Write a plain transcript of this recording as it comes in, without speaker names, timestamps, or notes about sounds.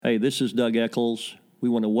Hey, this is Doug Eccles. We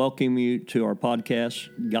want to welcome you to our podcast,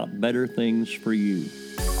 Got Better Things for You.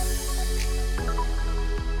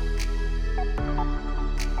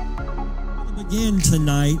 Begin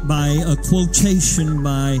tonight by a quotation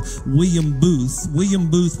by William Booth. William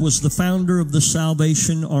Booth was the founder of the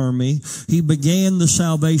Salvation Army. He began the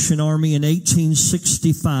Salvation Army in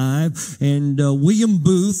 1865, and William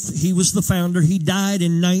Booth, he was the founder. He died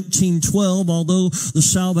in 1912, although the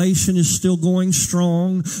Salvation is still going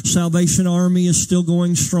strong. Salvation Army is still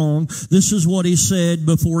going strong. This is what he said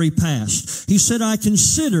before he passed. He said, "I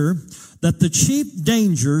consider that the chief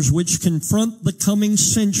dangers which confront the coming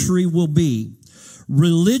century will be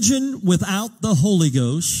religion without the Holy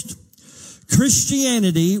Ghost,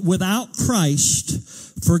 Christianity without Christ,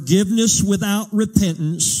 forgiveness without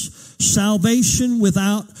repentance, salvation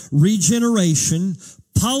without regeneration,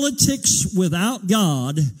 politics without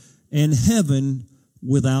God, and heaven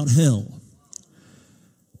without hell."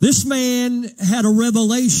 This man had a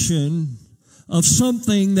revelation of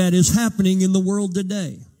something that is happening in the world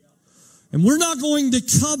today. And we're not going to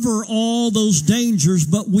cover all those dangers,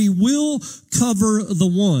 but we will cover the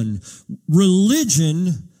one: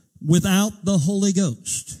 religion without the Holy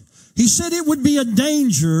Ghost. He said it would be a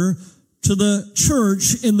danger to the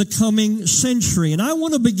church in the coming century. And I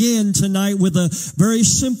want to begin tonight with a very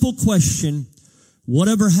simple question.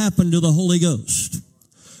 Whatever happened to the Holy Ghost?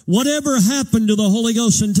 Whatever happened to the Holy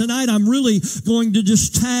Ghost? And tonight I'm really going to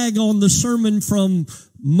just tag on the sermon from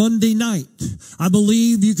Monday night. I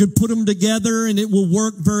believe you could put them together and it will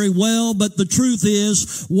work very well, but the truth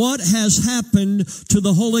is, what has happened to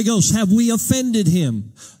the Holy Ghost? Have we offended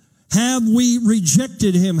Him? Have we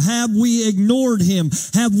rejected Him? Have we ignored Him?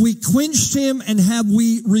 Have we quenched Him? And have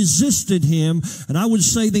we resisted Him? And I would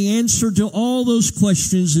say the answer to all those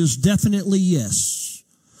questions is definitely yes.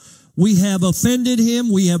 We have offended Him.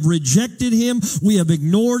 We have rejected Him. We have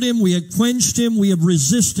ignored Him. We have quenched Him. We have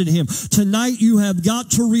resisted Him. Tonight you have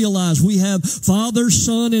got to realize we have Father,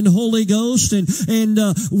 Son, and Holy Ghost, and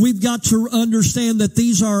we've got to understand that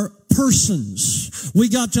these are persons. We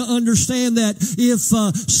got to understand that if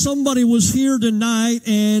somebody was here tonight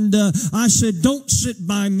and I said, "Don't sit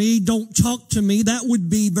by me, don't talk to me," that would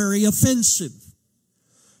be very offensive.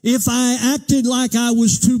 If I acted like I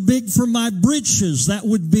was too big for my britches, that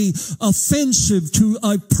would be offensive to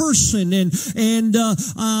a person. And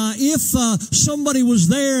if somebody was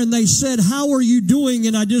there and they said, "How are you doing?"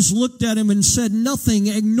 and I just looked at him and said nothing,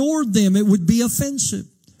 ignored them, it would be offensive.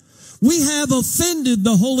 We have offended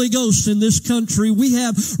the Holy Ghost in this country. We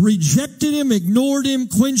have rejected Him, ignored Him,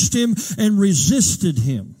 quenched Him, and resisted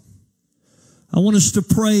Him. I want us to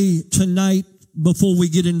pray tonight before we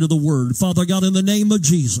get into the Word. Father God, in the name of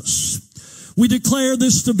Jesus, we declare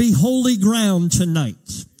this to be holy ground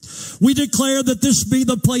tonight. We declare that this be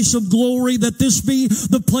the place of glory, that this be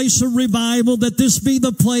the place of revival, that this be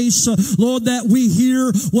the place, Lord, that we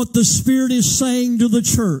hear what the Spirit is saying to the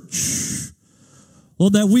church.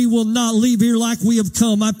 Lord, that we will not leave here like we have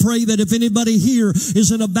come. I pray that if anybody here is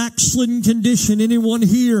in a backslidden condition, anyone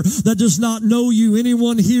here that does not know You,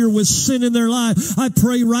 anyone here with sin in their life, I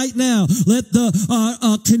pray right now, let the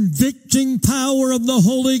convicting power of the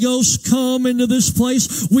Holy Ghost come into this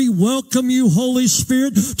place. We welcome You, Holy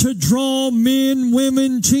Spirit, to draw men,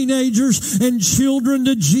 women, teenagers, and children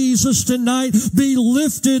to Jesus tonight. Be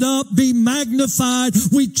lifted up, be magnified.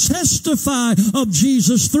 We testify of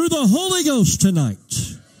Jesus through the Holy Ghost tonight.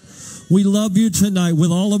 We love You tonight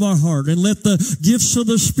with all of our heart, and let the gifts of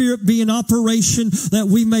the Spirit be in operation that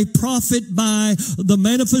we may profit by the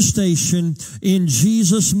manifestation in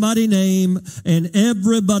Jesus' mighty name. And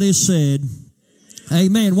everybody said,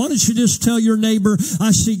 amen. Why don't you just tell your neighbor,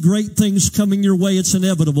 "I see great things coming your way. It's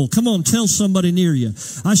inevitable." Come on, tell somebody near you,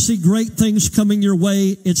 "I see great things coming your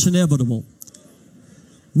way. It's inevitable."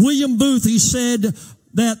 William Booth, he said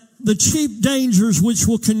that the chief dangers which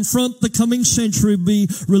will confront the coming century be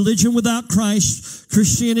religion without Christ,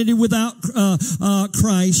 Christianity without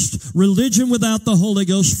Christ, religion without the Holy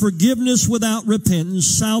Ghost, forgiveness without repentance,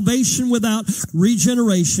 salvation without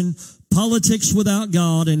regeneration, politics without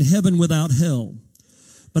God, and heaven without hell.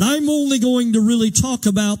 But I'm only going to really talk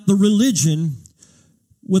about the religion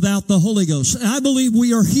without the Holy Ghost. And I believe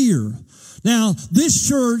we are here. Now, this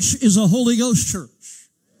church is a Holy Ghost church.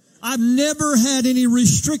 I've never had any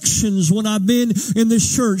restrictions when I've been in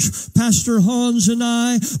this church. Pastor Hans and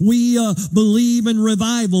I, we believe in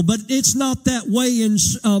revival, but it's not that way in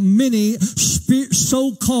many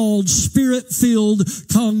so-called Spirit-filled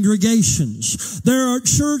congregations. There are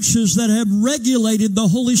churches that have regulated the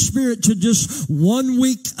Holy Spirit to just 1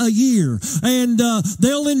 week a year, and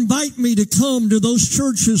they'll invite me to come to those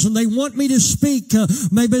churches, and they want me to speak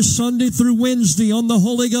maybe Sunday through Wednesday on the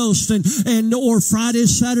Holy Ghost, and or Friday,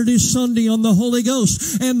 Saturday, Sunday on the Holy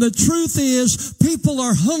Ghost. And the truth is, people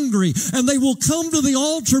are hungry and they will come to the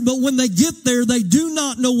altar, but when they get there, they do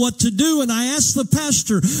not know what to do. And I asked the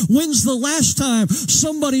pastor, when's the last time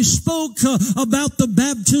somebody spoke about the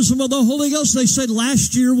baptism of the Holy Ghost? They said,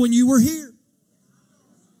 last year when you were here.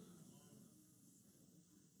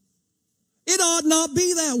 It ought not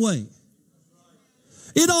be that way.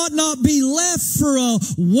 It ought not be left for a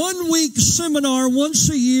 1 week seminar once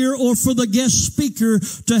a year or for the guest speaker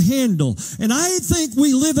to handle. And I think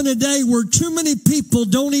we live in a day where too many people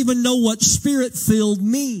don't even know what Spirit-filled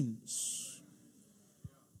means.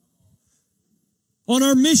 On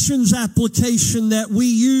our missions application that we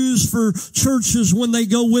use for churches when they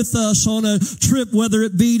go with us on a trip, whether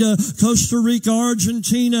it be to Costa Rica,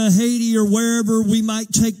 Argentina, Haiti, or wherever we might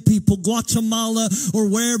take people, Guatemala, or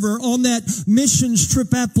wherever, on that missions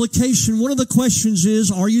trip application, one of the questions is,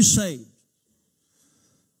 are you saved?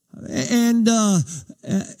 And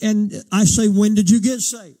I say, when did you get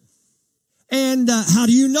saved? And how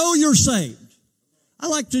do you know you're saved? I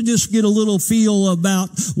like to just get a little feel about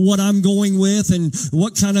what I'm going with and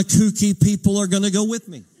what kind of kooky people are going to go with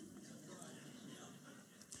me.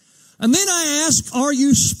 And then I ask, are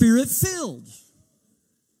you Spirit-filled?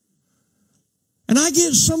 And I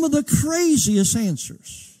get some of the craziest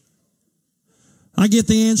answers. I get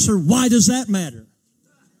the answer, why does that matter?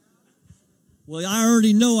 Well, I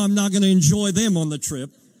already know I'm not going to enjoy them on the trip.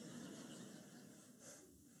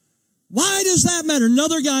 Why does that matter?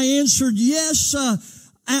 Another guy answered, yes,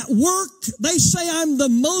 at work, they say I'm the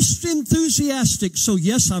most enthusiastic, so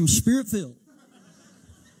yes, I'm Spirit-filled.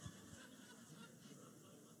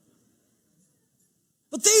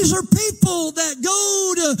 But these are people that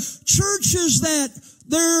go to churches that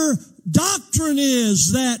their doctrine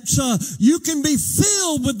is that you can be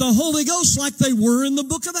filled with the Holy Ghost like they were in the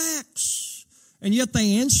book of Acts. And yet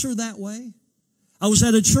they answer that way. I was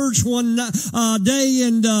at a church one day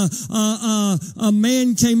and a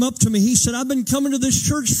man came up to me. He said, I've been coming to this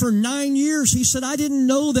church for 9 years. He said, I didn't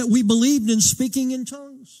know that we believed in speaking in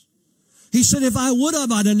tongues. He said, if I would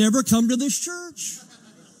have, I'd have never come to this church.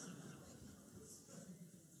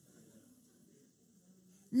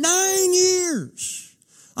 9 years.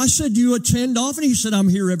 I said, do you attend often? He said, I'm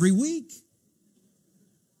here every week.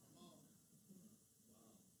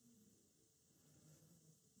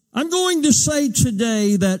 I'm going to say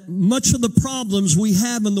today that much of the problems we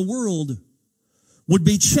have in the world would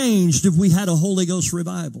be changed if we had a Holy Ghost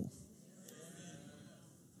revival.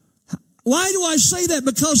 Why do I say that?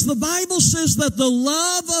 Because the Bible says that the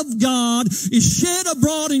love of God is shed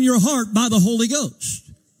abroad in your heart by the Holy Ghost.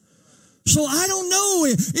 So I don't know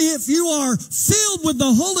if you are filled with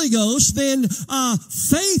the Holy Ghost, then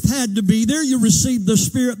faith had to be there. You received the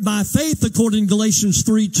Spirit by faith, according to Galatians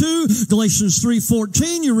 3:2, Galatians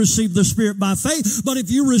 3:14. You received the Spirit by faith. But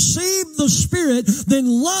if you receive the Spirit, then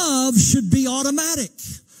love should be automatic.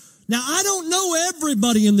 Now, I don't know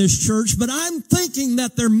everybody in this church, but I'm thinking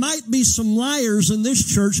that there might be some liars in this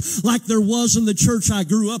church like there was in the church I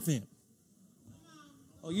grew up in.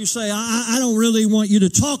 Oh, you say, I don't really want you to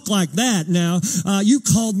talk like that now. You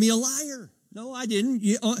called me a liar. No, I didn't.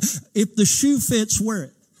 If the shoe fits, wear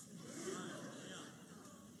it.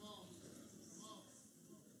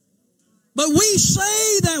 But we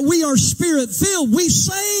say that we are Spirit-filled. We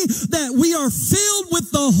say that we are filled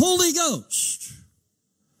with the Holy Ghost.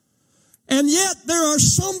 And yet there are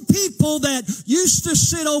some people that used to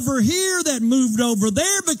sit over here that moved over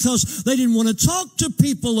there because they didn't want to talk to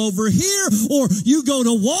people over here. Or you go to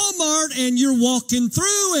Walmart and you're walking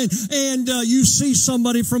through and you see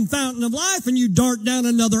somebody from Fountain of Life and you dart down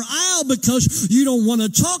another aisle because you don't want to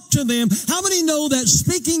talk to them. How many know that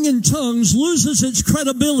speaking in tongues loses its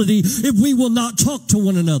credibility if we will not talk to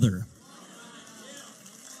one another?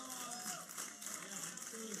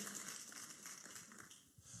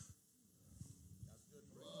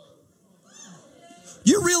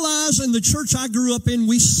 You realize in the church I grew up in,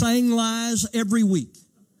 we sang lies every week.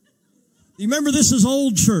 You remember, this is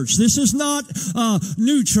old church. This is not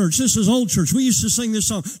new church. This is old church. We used to sing this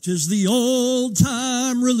song. 'Tis the old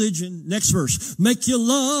time religion. Next verse. Make you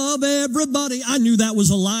love everybody. I knew that was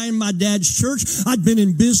a lie in my dad's church. I'd been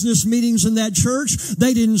in business meetings in that church.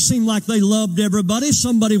 They didn't seem like they loved everybody.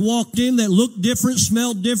 Somebody walked in that looked different,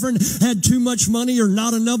 smelled different, had too much money or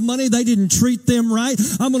not enough money. They didn't treat them right.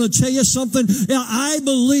 I'm going to tell you something. I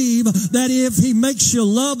believe that if he makes you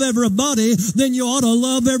love everybody, then you ought to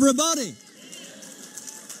love everybody.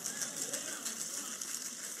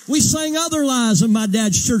 We sang other lies in my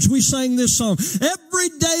dad's church. We sang this song. Every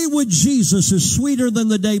day with Jesus is sweeter than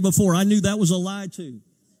the day before. I knew that was a lie too.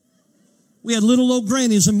 We had little old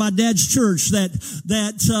grannies in my dad's church that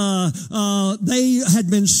they had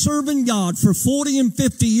been serving God for 40 and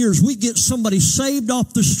 50 years. We get somebody saved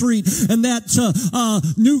off the street, and that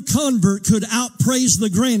new convert could outpraise the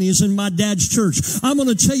grannies in my dad's church. I'm going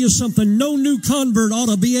to tell you something. No new convert ought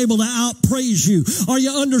to be able to outpraise you. Are you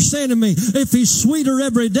understanding me? If he's sweeter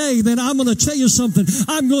every day, then I'm going to tell you something.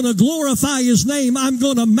 I'm going to glorify his name. I'm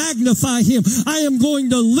going to magnify him. I am going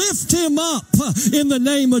to lift him up in the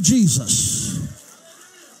name of Jesus.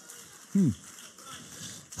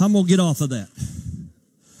 I'm going to get off of that.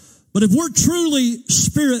 But if we're truly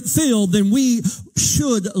Spirit-filled, then we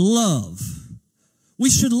should love. We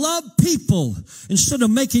should love people instead of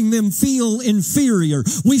making them feel inferior.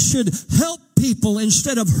 We should help people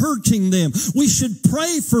instead of hurting them. We should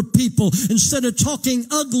pray for people instead of talking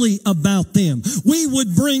ugly about them. We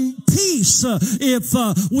would bring peace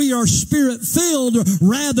if we are Spirit-filled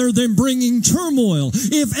rather than bringing turmoil.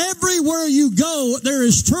 If everywhere you go there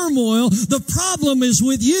is turmoil, the problem is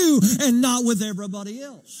with you and not with everybody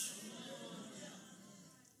else.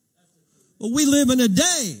 But we live in a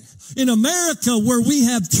day in America where we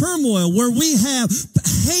have turmoil, where we have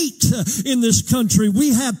hate in this country.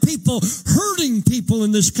 We have people hurting people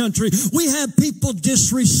in this country. We have people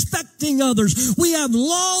disrespecting others. We have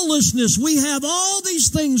lawlessness. We have all these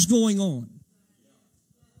things going on.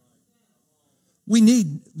 We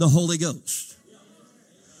need the Holy Ghost.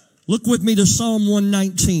 Look with me to Psalm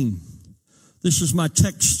 119. This is my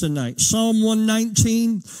text tonight. Psalm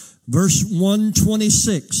 119, verse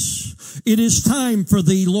 126. It is time for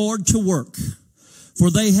thee, Lord, to work,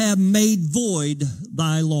 for they have made void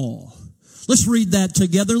thy law. Let's read that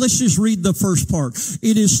together. Let's just read the first part.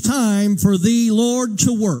 It is time for thee, Lord,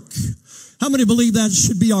 to work. How many believe that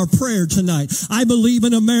should be our prayer tonight? I believe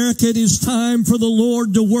in America it is time for the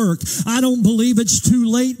Lord to work. I don't believe it's too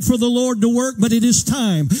late for the Lord to work, but it is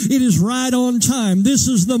time. It is right on time. This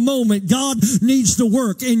is the moment. God needs to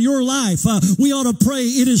work in your life. We ought to pray,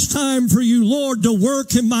 it is time for you, Lord, to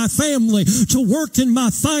work in my family, to work in my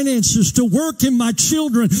finances, to work in my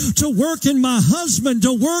children, to work in my husband,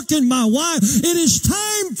 to work in my wife. It is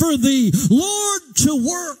time for thee, Lord, to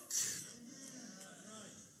work.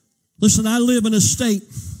 Listen, I live in a state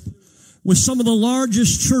with some of the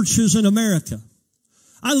largest churches in America.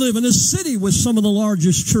 I live in a city with some of the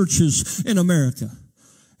largest churches in America.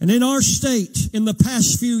 And in our state, in the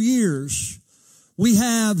past few years, we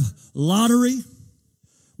have lottery.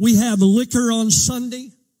 We have liquor on Sunday.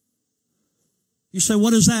 You say, what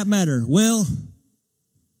does that matter? Well,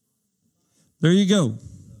 there you go.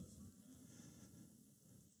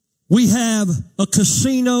 We have a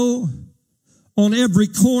casino on every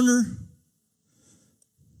corner.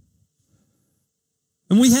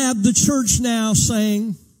 And we have the church now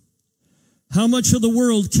saying, how much of the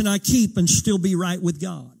world can I keep and still be right with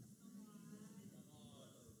God?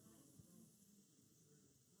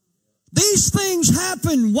 These things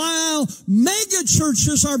happen while mega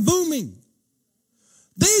churches are booming.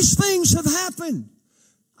 These things have happened.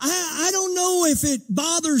 I don't know if it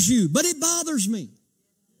bothers you, but it bothers me.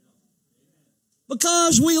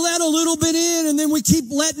 Because we let a little bit in and then we keep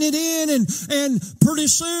letting it in and pretty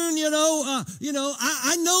soon,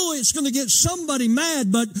 I know it's going to get somebody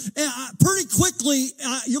mad, but pretty quickly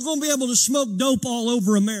you're going to be able to smoke dope all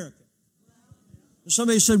over America.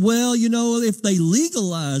 Somebody said, well, if they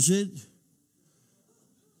legalize it,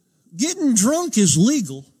 getting drunk is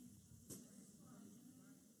legal,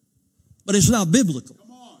 but it's not biblical.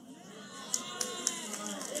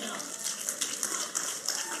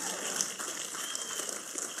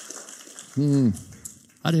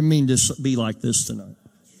 I didn't mean to be like this tonight.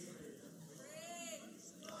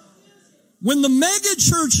 When the mega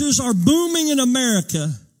churches are booming in America,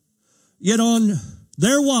 yet on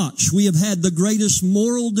their watch, we have had the greatest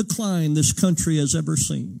moral decline this country has ever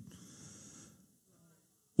seen.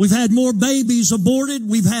 We've had more babies aborted.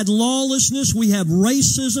 We've had lawlessness. We have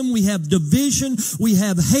racism. We have division. We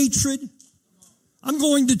have hatred. I'm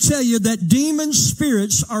going to tell you that demon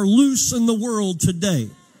spirits are loose in the world today.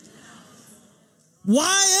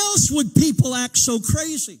 Why else would people act so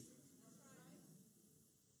crazy?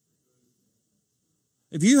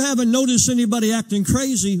 If you haven't noticed anybody acting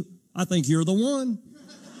crazy, I think you're the one.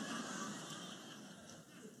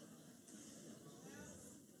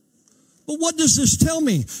 But what does this tell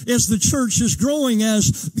me? As the church is growing,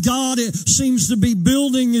 as God seems to be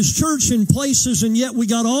building His church in places, and yet we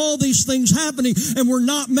got all these things happening, and we're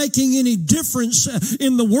not making any difference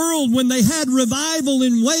in the world. When they had revival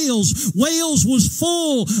in Wales, Wales was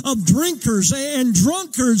full of drinkers and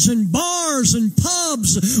drunkards and bars and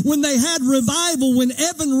pubs. When they had revival, when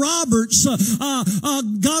Evan Roberts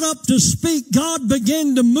got up to speak, God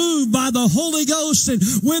began to move by the Holy Ghost, and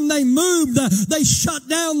when they moved, they shut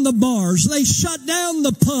down the bars. They shut down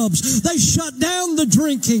the pubs. They shut down the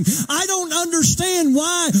drinking. I don't understand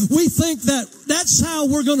why we think that that's how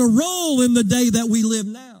we're going to roll in the day that we live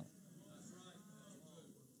now.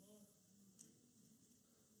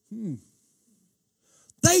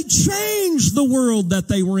 They changed the world that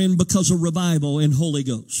they were in because of revival and Holy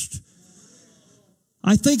Ghost.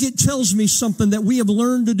 I think it tells me something that we have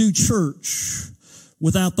learned to do church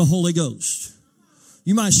without the Holy Ghost.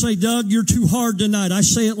 You might say, Doug, you're too hard tonight. I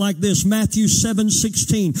say it like this, Matthew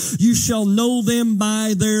 7:16. You shall know them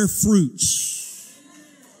by their fruits.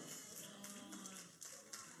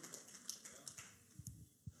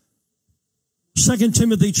 2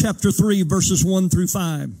 Timothy chapter 3, verses 1 through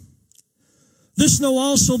 5. This know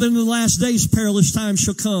also that in the last days perilous times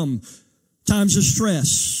shall come. Times of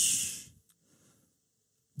stress.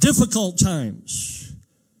 Difficult times.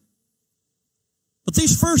 But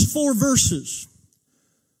these first 4 verses,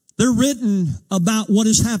 they're written about what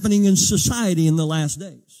is happening in society in the last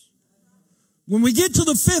days. When we get to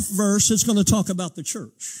the 5th verse, it's going to talk about the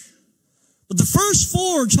church. But the first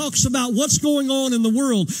 4 talks about what's going on in the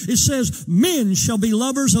world. It says, men shall be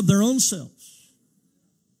lovers of their own selves.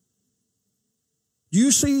 Do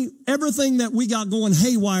you see, everything that we got going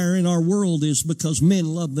haywire in our world is because men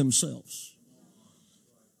love themselves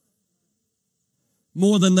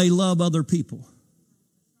more than they love other people.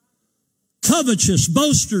 Covetous,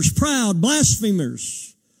 boasters, proud, blasphemers,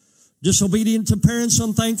 disobedient to parents,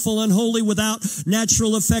 unthankful, unholy, without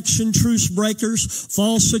natural affection, truce breakers,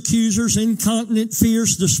 false accusers, incontinent,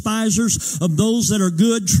 fierce, despisers of those that are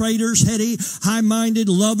good, traitors, heady, high-minded,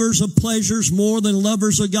 lovers of pleasures more than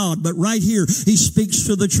lovers of God. But right here, he speaks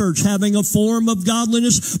to the church, having a form of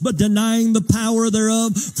godliness, but denying the power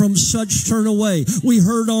thereof, from such turn away. We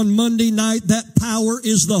heard on Monday night that power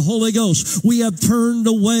is the Holy Ghost. We have turned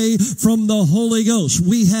away from the Holy Ghost.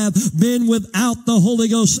 We have been without the Holy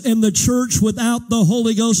Ghost, and the church without the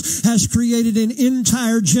Holy Ghost has created an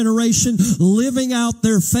entire generation living out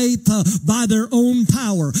their faith by their own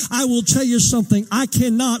power. I will tell you something. I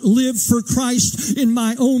cannot live for Christ in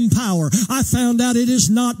my own power. I found out it is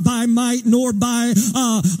not by might nor by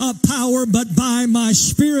power, but by my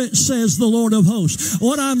Spirit, says the Lord of hosts.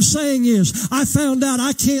 What I'm saying is, I found out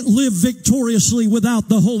I can't live victoriously without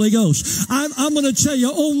the Holy Ghost. I'm going to tell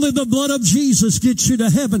you, only the blood of Jesus gets you to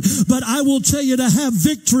heaven. But I will tell you, to have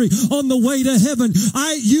victory on the way to heaven,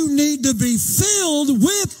 you need to be filled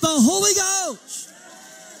with the Holy Ghost.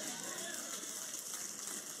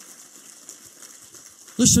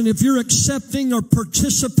 Listen, if you're accepting or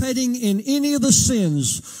participating in any of the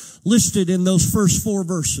sins listed in those first 4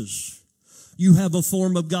 verses, you have a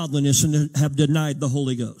form of godliness and have denied the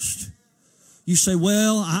Holy Ghost. You say,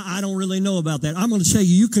 well, I don't really know about that. I'm going to tell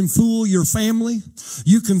you, you can fool your family.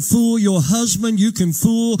 You can fool your husband. You can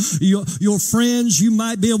fool your friends. You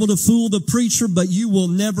might be able to fool the preacher, but you will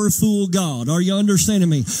never fool God. Are you understanding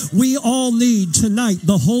me? We all need tonight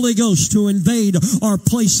the Holy Ghost to invade our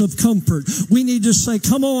place of comfort. We need to say,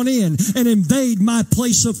 come on in and invade my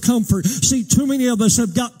place of comfort. See, too many of us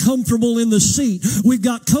have got comfortable in the seat. We've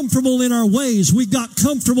got comfortable in our ways. We've got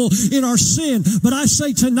comfortable in our sin. But I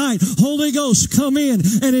say tonight, Holy Ghost, come in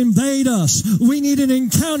and invade us. We need an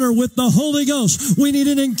encounter with the Holy Ghost. We need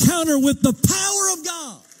an encounter with the power of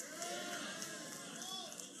God.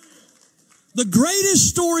 The greatest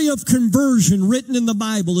story of conversion written in the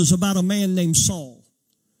Bible is about a man named Saul.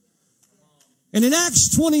 And in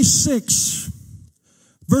Acts 26,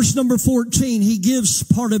 verse number 14, he gives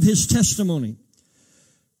part of his testimony.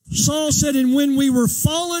 Saul said, and when we were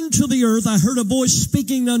fallen to the earth, I heard a voice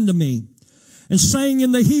speaking unto me and saying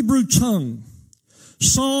in the Hebrew tongue,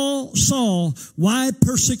 Saul, Saul, why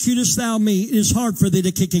persecutest thou me? It is hard for thee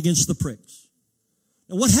to kick against the pricks.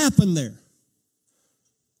 Now what happened there?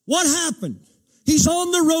 What happened? He's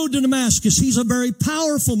on the road to Damascus. He's a very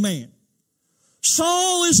powerful man.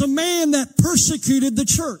 Saul is a man that persecuted the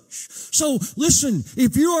church. So listen,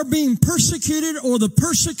 if you are being persecuted or the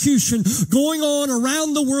persecution going on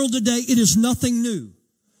around the world today, it is nothing new.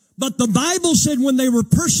 But the Bible said when they were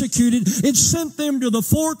persecuted, it sent them to the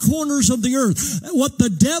four corners of the earth. What the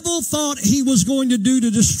devil thought he was going to do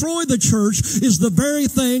to destroy the church is the very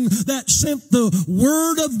thing that sent the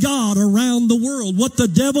word of God around the world. What the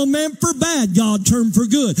devil meant for bad, God turned for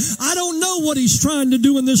good. I don't know what he's trying to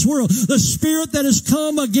do in this world. The spirit that has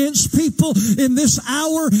come against people in this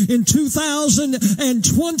hour in 2020,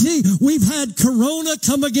 we've had Corona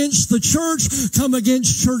come against the church, come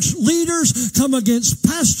against church leaders, come against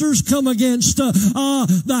pastors, come against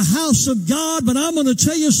the house of God. But I'm going to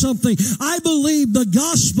tell you something. I believe the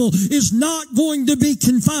gospel is not going to be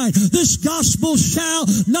confined. This gospel shall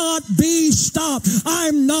not be stopped.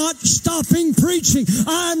 I'm not stopping preaching.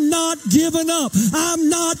 I'm not giving up. I'm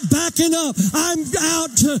not backing up. I'm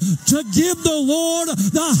out to give the Lord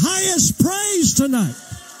the highest praise tonight.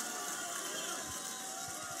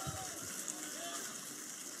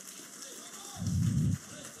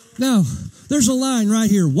 Now, there's a line right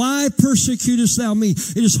here. Why persecutest thou me?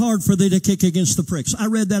 It is hard for thee to kick against the pricks. I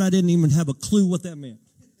read that. I didn't even have a clue what that meant.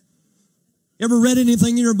 Ever read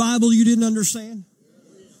anything in your Bible you didn't understand?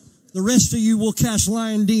 The rest of you will cast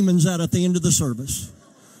lying demons out at the end of the service.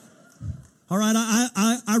 All right,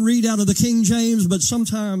 I read out of the King James, but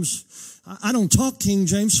sometimes I don't talk King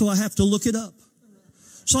James, so I have to look it up.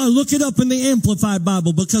 So I look it up in the Amplified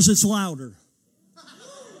Bible because it's louder.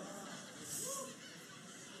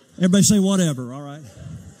 Everybody say whatever, all right?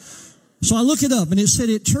 So I look it up, and it said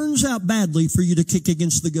it turns out badly for you to kick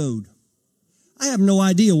against the goad. I have no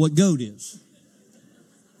idea what goad is.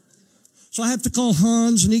 So I have to call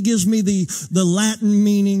Hans, and he gives me the Latin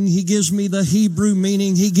meaning. He gives me the Hebrew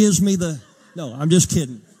meaning. He gives me the... No, I'm just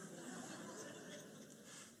kidding.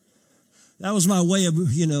 That was my way of,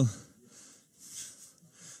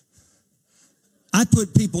 I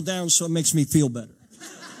put people down so it makes me feel better.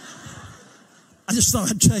 I just thought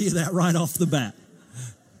I'd tell you that right off the bat.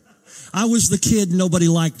 I was the kid nobody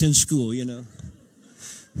liked in school,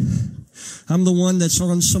 I'm the one that's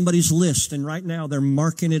on somebody's list, and right now they're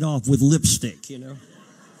marking it off with lipstick,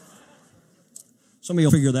 Somebody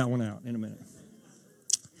will figure that one out in a minute.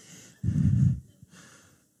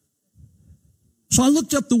 So I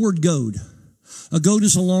looked up the word goad. A goad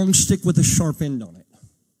is a long stick with a sharp end on it.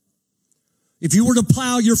 If you were to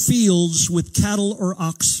plow your fields with cattle or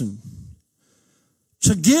oxen,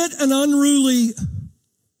 to get an unruly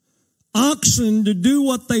oxen to do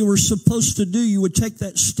what they were supposed to do, you would take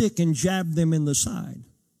that stick and jab them in the side.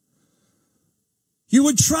 You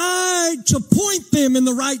would try to point them in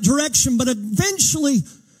the right direction, but eventually,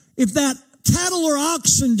 if that cattle or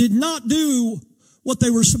oxen did not do what they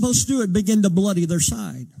were supposed to do, it began to bloody their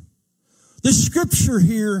side. The scripture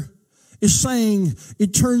here is saying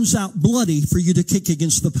it turns out bloody for you to kick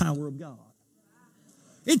against the power of God.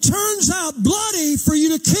 It turns out bloody for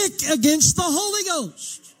you to kick against the Holy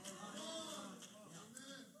Ghost.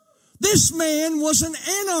 This man was an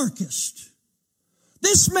anarchist.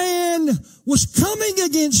 This man was coming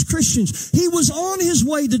against Christians. He was on his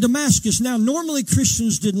way to Damascus. Now, normally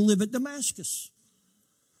Christians didn't live at Damascus.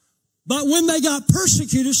 But when they got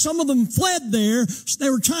persecuted, some of them fled there. They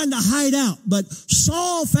were trying to hide out. But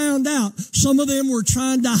Saul found out some of them were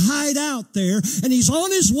trying to hide out there. And he's on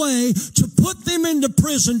his way to put them into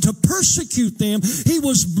prison, to persecute them. He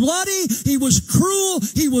was bloody. He was cruel.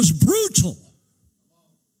 He was brutal.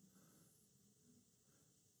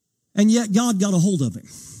 And yet God got a hold of him.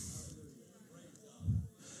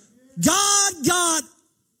 God got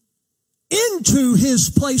into his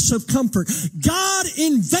place of comfort. God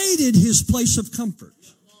invaded his place of comfort.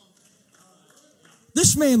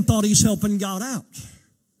 This man thought he's helping God out.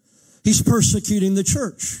 He's persecuting the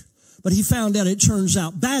church. But he found out it turns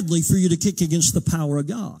out badly for you to kick against the power of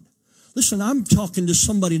God. Listen, I'm talking to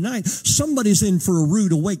somebody tonight. Somebody's in for a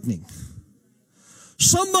rude awakening.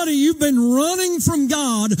 Somebody, you've been running from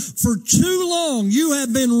God for too long. You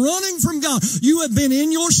have been running from God. You have been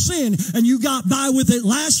in your sin, and you got by with it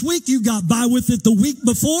last week. You got by with it the week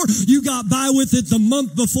before. You got by with it the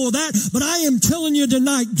month before that. But I am telling you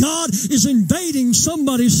tonight, God is invading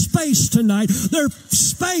somebody's space tonight. Their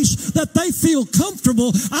space that they feel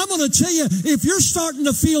comfortable. I'm going to tell you, if you're starting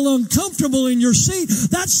to feel uncomfortable in your seat,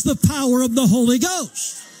 that's the power of the Holy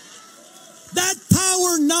Ghost. That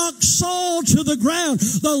power not knocked Saul to the ground.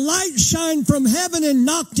 The light shined from heaven and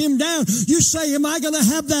knocked him down. You say, am I going to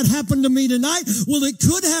have that happen to me tonight? Well, it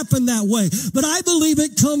could happen that way, but I believe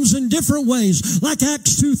it comes in different ways. Like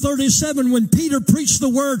Acts 2:37, when Peter preached the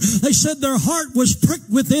word, they said their heart was pricked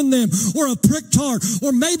within them, or a pricked heart.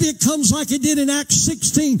 Or maybe it comes like it did in Acts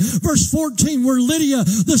 16, verse 14, where Lydia,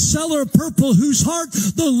 the seller of purple, whose heart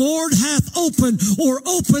the Lord hath opened, or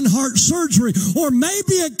open heart surgery. Or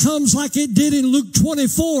maybe it comes like it did in Luke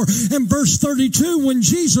 24 and verse 32, when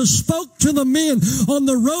Jesus spoke to the men on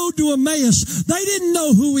the road to Emmaus. They didn't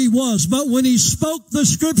know who he was, but when he spoke the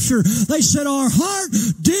scripture, they said, our heart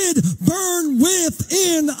did burn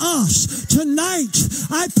within us. Tonight,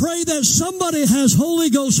 I pray that somebody has Holy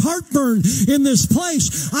Ghost heartburn in this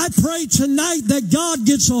place. I pray tonight that God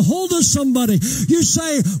gets a hold of somebody. You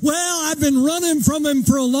say, well, I've been running from him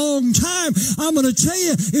for a long time. I'm going to tell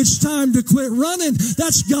you, it's time to quit running.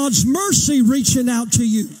 That's God's mercy reaching out to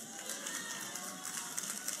you.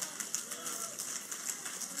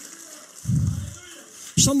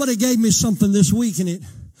 Somebody gave me something this week, and it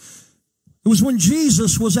was when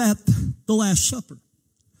Jesus was at the Last Supper.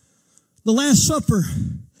 The Last Supper,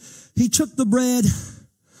 he took the bread,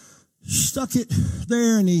 stuck it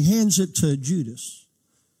there, and he hands it to Judas.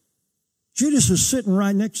 Judas is sitting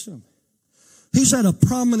right next to him. He's at a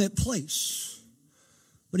prominent place.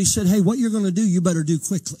 But he said, hey, what you're going to do, you better do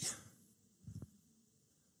quickly.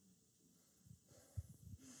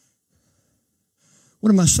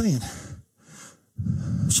 What am I saying?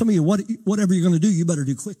 Some of you, whatever you're going to do, you better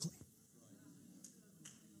do quickly.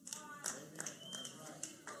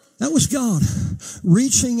 That was God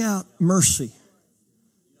reaching out mercy.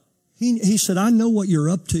 He said, I know what you're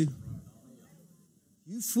up to.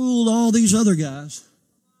 You fooled all these other guys.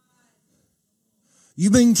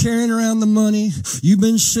 You've been carrying around the money. You've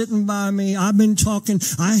been sitting by me. I've been talking.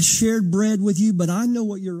 I shared bread with you, but I know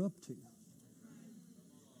what you're up to.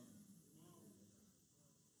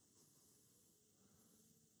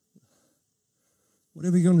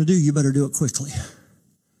 Whatever you're going to do, you better do it quickly.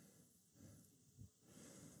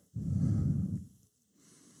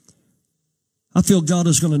 I feel God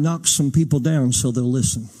is going to knock some people down so they'll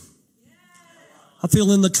listen. I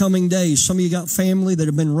feel in the coming days, some of you got family that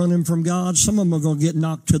have been running from God. Some of them are going to get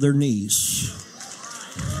knocked to their knees.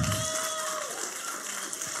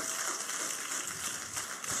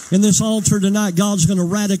 In this altar tonight, God's going to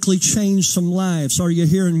radically change some lives. Are you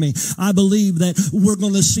hearing me? I believe that we're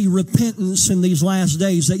going to see repentance in these last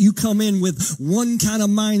days, that you come in with one kind of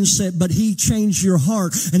mindset, but he changed your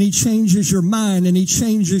heart, and he changes your mind, and he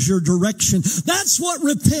changes your direction. That's what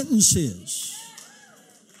repentance is.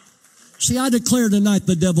 See, I declare tonight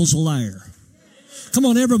the devil's a liar. Come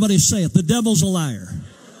on, everybody say it. The devil's a liar.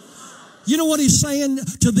 You know what he's saying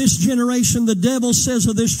to this generation? The devil says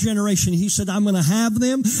of this generation, he said, I'm going to have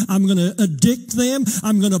them. I'm going to addict them.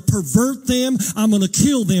 I'm going to pervert them. I'm going to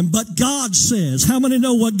kill them. But God says, how many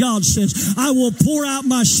know what God says? I will pour out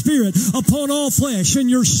my spirit upon all flesh, and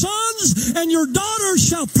your sons and your daughters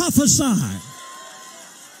shall prophesy.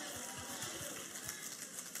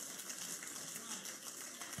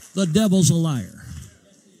 The devil's a liar.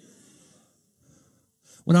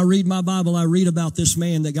 When I read my Bible, I read about this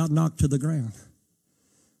man that got knocked to the ground.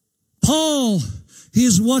 Paul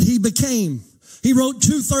is what he became. He wrote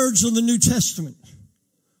 2/3 of the New Testament.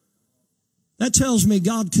 That tells me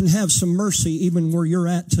God can have some mercy even where you're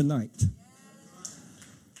at tonight.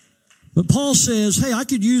 But Paul says, hey, I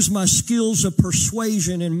could use my skills of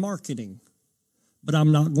persuasion and marketing, but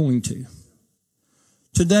I'm not going to.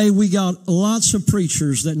 Today we got lots of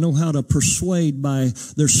preachers that know how to persuade by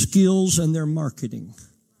their skills and their marketing.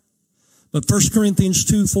 But 1 Corinthians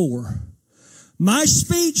 2:4, my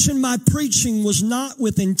speech and my preaching was not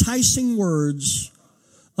with enticing words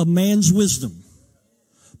of man's wisdom,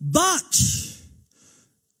 but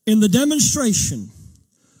in the demonstration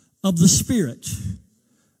of the Spirit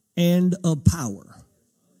and of power.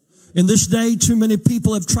 In this day, too many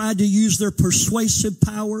people have tried to use their persuasive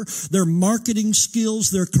power, their marketing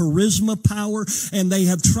skills, their charisma power, and they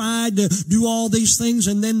have tried to do all these things,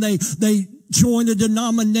 and then they join a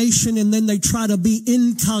denomination, and then they try to be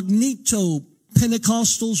incognito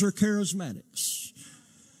Pentecostals or charismatics.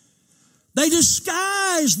 They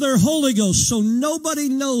disguise their Holy Ghost so nobody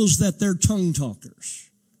knows that they're tongue talkers.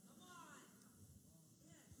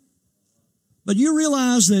 But you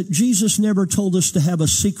realize that Jesus never told us to have a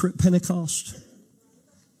secret Pentecost?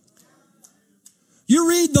 You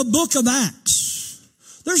read the book of Acts.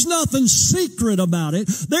 There's nothing secret about it.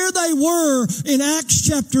 There they were in Acts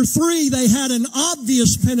chapter 3. They had an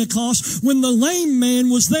obvious Pentecost when the lame man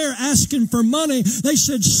was there asking for money. They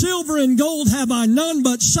said, silver and gold have I none,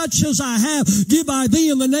 but such as I have give I thee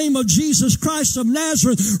in the name of Jesus Christ of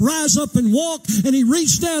Nazareth. Rise up and walk. And he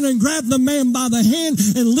reached down and grabbed the man by the hand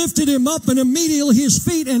and lifted him up, and immediately his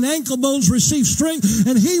feet and ankle bones received strength,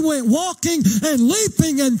 and he went walking and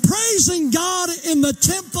leaping and praising God in the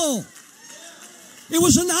temple. It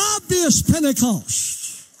was an obvious Pentecost.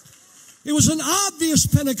 It was an obvious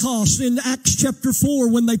Pentecost in Acts chapter 4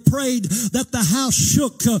 when they prayed that the house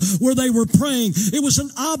shook where they were praying. It was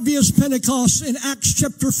an obvious Pentecost in Acts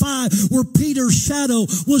chapter 5 where Peter's shadow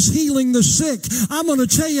was healing the sick. I'm going to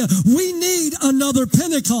tell you, we need another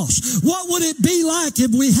Pentecost. What would it be like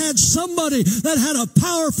if we had somebody that had a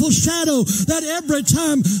powerful shadow that every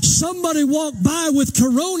time somebody walked by with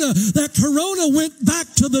corona, that corona went back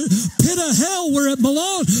to the pit of hell where it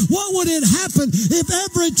belonged? What would it happen if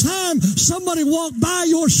every time somebody walked by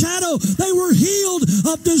your shadow, they were healed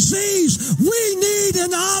of disease? We need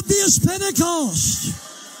an obvious Pentecost.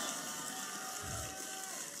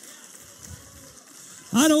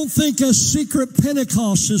 I don't think a secret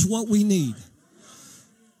Pentecost is what we need.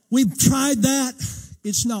 We've tried that.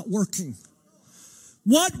 It's not working.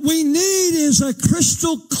 What we need is a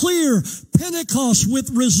crystal clear Pentecost with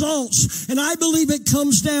results. And I believe it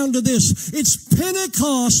comes down to this. It's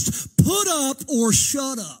Pentecost, put up or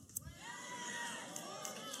shut up.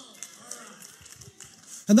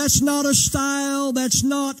 And that's not a style, that's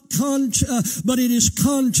not but it is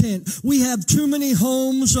content. We have too many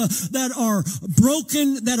homes that are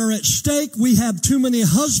broken, that are at stake. We have too many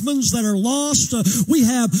husbands that are lost. We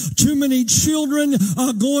have too many children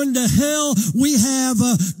going to hell. We have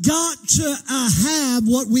got to have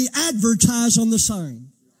what we advertise on the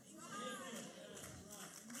sign.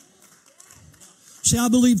 See, I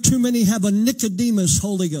believe too many have a Nicodemus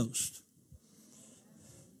Holy Ghost.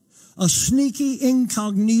 A sneaky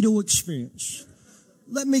incognito experience.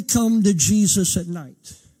 Let me come to Jesus at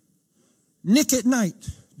night. Nick at Night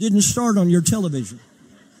didn't start on your television.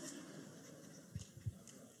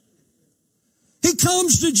 He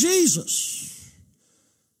comes to Jesus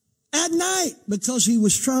at night because he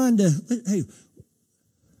was trying to, hey,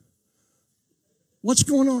 what's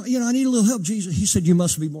going on? You know, I need a little help, Jesus. He said, you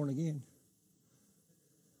must be born again.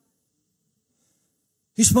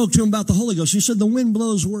 He spoke to him about the Holy Ghost. He said, the wind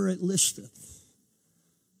blows where it listeth.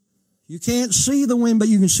 You can't see the wind, but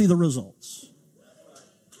you can see the results.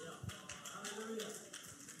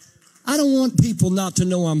 I don't want people not to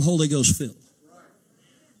know I'm Holy Ghost filled.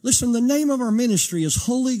 Listen, the name of our ministry is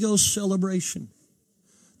Holy Ghost Celebration.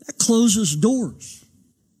 That closes doors.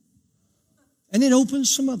 And it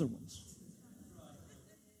opens some other ones.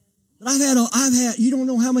 But I've had, you don't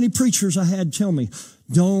know how many preachers I had tell me,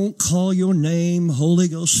 don't call your name Holy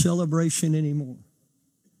Ghost Celebration anymore.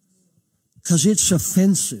 Because it's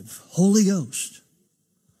offensive. Holy Ghost.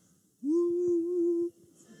 Woo.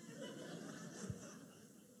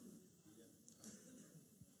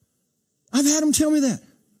 I've had them tell me that.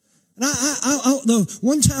 And the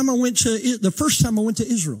first time I went to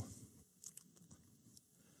Israel,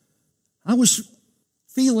 I was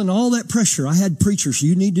feeling all that pressure. I had preachers.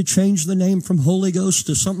 You need to change the name from Holy Ghost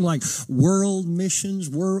to something like World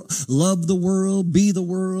Missions, Love the World, Be the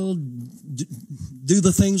World, Do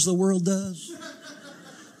the Things the World Does.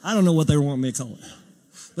 I don't know what they want me to call it.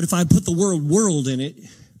 But if I put the word world in it,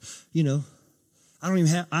 you know,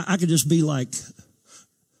 I could just be like,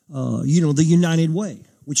 the United Way,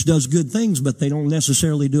 which does good things, but they don't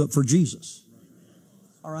necessarily do it for Jesus.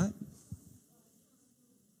 All right?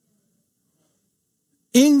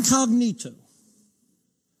 Incognito.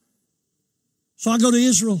 So I go to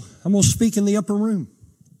Israel. I'm going to speak in the upper room.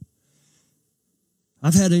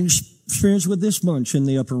 I've had an experience with this bunch in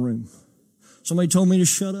the upper room. Somebody told me to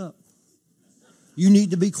shut up. You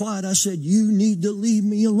need to be quiet. I said, you need to leave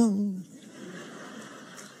me alone.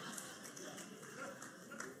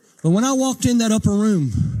 But when I walked in that upper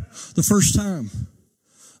room the first time,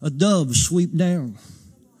 a dove swooped down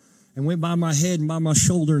and went by my head and by my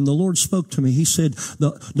shoulder, and the Lord spoke to me. He said,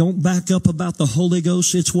 don't back up about the Holy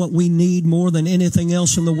Ghost. It's what we need more than anything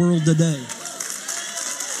else in the world today.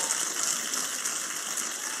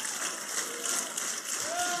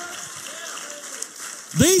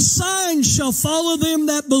 These signs shall follow them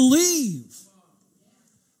that believe.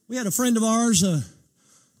 We had a friend of ours,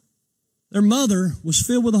 their mother was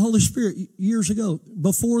filled with the Holy Spirit years ago.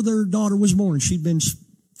 Before their daughter was born, she'd been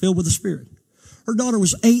filled with the Spirit. Her daughter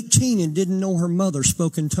was 18 and didn't know her mother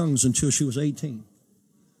spoke in tongues until she was 18.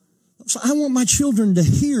 So I want my children to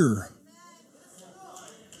hear.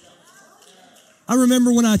 I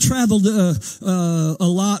remember when I traveled a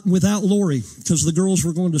lot without Lori because the girls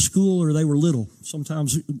were going to school or they were little.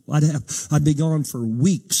 Sometimes I'd be gone for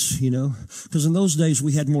weeks, because in those days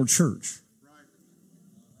we had more church.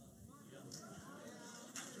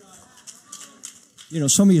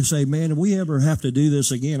 Some of you say, man, if we ever have to do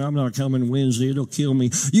this again, I'm not coming Wednesday. It'll kill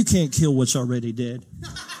me. You can't kill what's already dead.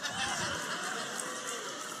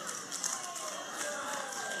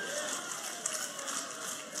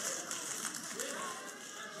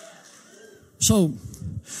 So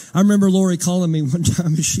I remember Lori calling me one time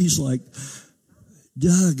and she's like,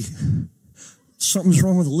 Doug, something's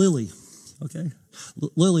wrong with Lily. Okay.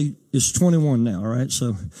 Lily is 21 now. All right.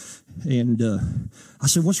 So, and, I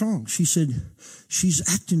said, what's wrong? She said, she's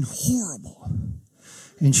acting horrible.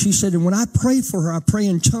 And she said, and when I pray for her, I pray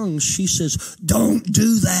in tongues. She says, don't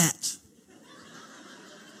do that.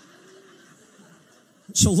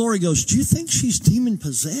 So Lori goes, do you think she's demon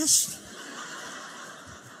possessed?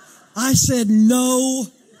 I said, no.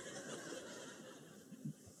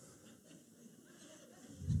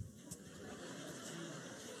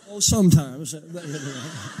 Oh, sometimes.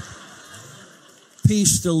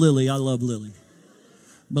 Peace to Lily. I love Lily.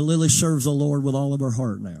 But Lily serves the Lord with all of her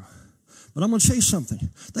heart now. But I'm going to tell you something.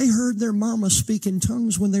 They heard their mama speak in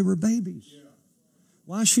tongues when they were babies.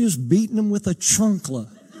 Why? She was beating them with a chancla.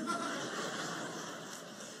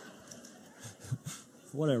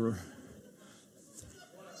 Whatever.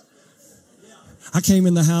 I came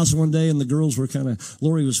in the house one day and the girls were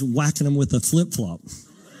Lori was whacking them with a flip-flop.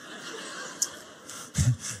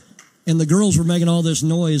 And the girls were making all this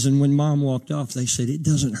noise, and when Mom walked off, they said, it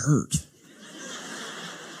doesn't hurt.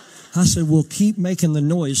 I said, well, keep making the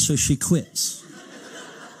noise so she quits.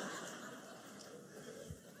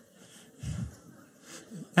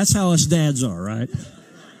 That's how us dads are, right?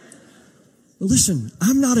 But listen,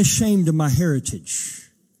 I'm not ashamed of my heritage.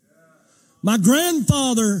 My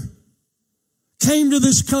grandfather came to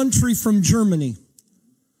this country from Germany.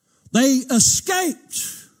 They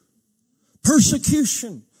escaped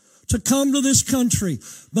persecution to come to this country.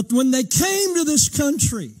 But when they came to this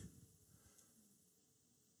country,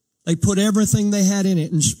 they put everything they had in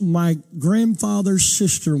it. And my grandfather's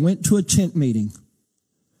sister went to a tent meeting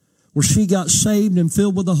where she got saved and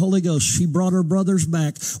filled with the Holy Ghost. She brought her brothers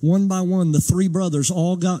back one by one. The three brothers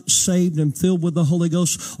all got saved and filled with the Holy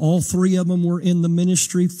Ghost. All three of them were in the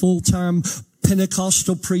ministry, full-time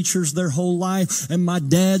Pentecostal preachers their whole life. And my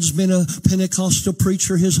dad's been a Pentecostal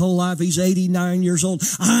preacher his whole life. He's 89 years old.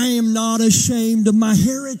 I am not ashamed of my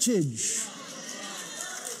heritage.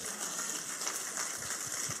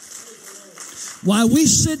 Why we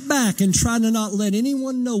sit back and try to not let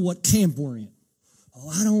anyone know what camp we're in. Oh,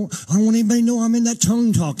 I don't want anybody to know I'm in that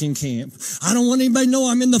tongue-talking camp. I don't want anybody to know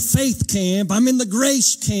I'm in the faith camp. I'm in the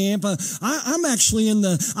grace camp. I'm actually in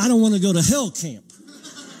the I don't want to go to hell camp.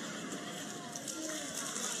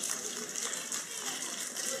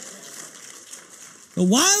 But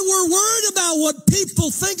why we're worried about what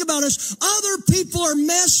people think about us, other people are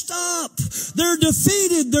messed up. They're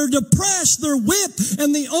defeated, they're depressed, they're whipped,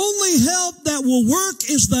 and the only help that will work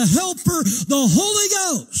is the helper, the Holy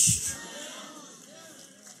Ghost.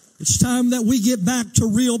 It's time that we get back to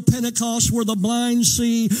real Pentecost where the blind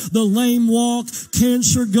see, the lame walk,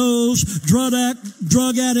 cancer goes, drug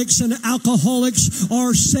addicts and alcoholics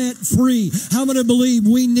are set free. How many believe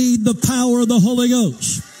we need the power of the Holy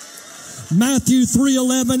Ghost? Matthew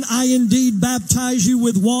 3:11, I indeed baptize you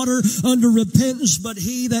with water unto repentance, but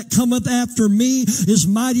he that cometh after me is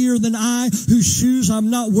mightier than I, whose shoes I'm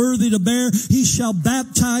not worthy to bear. He shall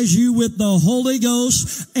baptize you with the Holy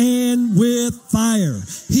Ghost and with fire.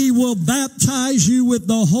 He will baptize you with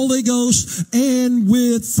the Holy Ghost and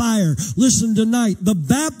with fire. Listen tonight, the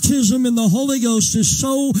baptism in the Holy Ghost is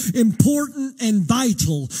so important and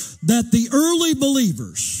vital that the early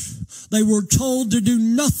believers, they were told to do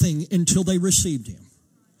nothing until they received him.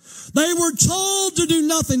 They were told to do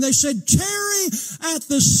nothing. They said, tarry at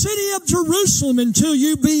the city of Jerusalem until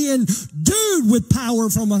you be endued with power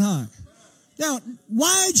from on high. Now,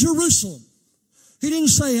 why Jerusalem? He didn't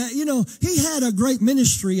say, he had a great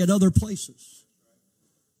ministry at other places.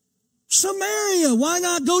 Samaria, why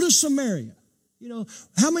not go to Samaria?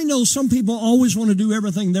 How many know some people always want to do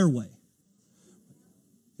everything their way?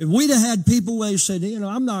 If we'd have had people who said,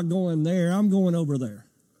 I'm not going there, I'm going over there.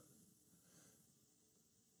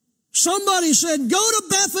 Somebody said, go to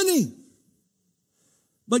Bethany.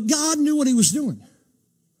 But God knew what he was doing.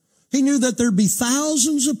 He knew that there'd be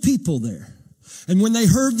thousands of people there. And when they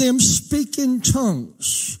heard them speak in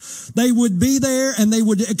tongues, they would be there and they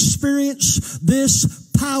would experience this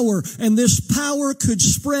power, and this power could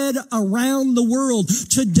spread around the world.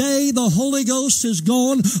 Today, the Holy Ghost has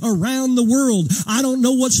gone around the world. I don't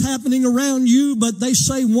know what's happening around you, but they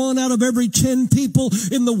say 1 out of every 10 people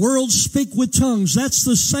in the world speak with tongues. That's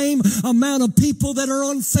the same amount of people that are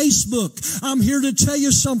on Facebook. I'm here to tell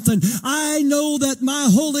you something. I know that my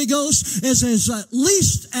Holy Ghost is at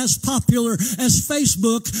least as popular as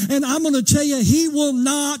Facebook, and I'm going to tell you, He will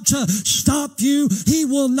not stop you. He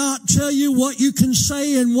will not tell you what you can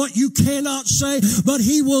say and what you cannot say, but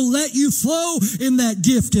He will let you flow in that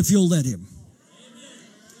gift if you'll let Him.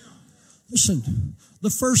 Listen, the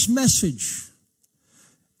first message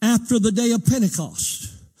after the day of Pentecost,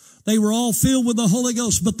 they were all filled with the Holy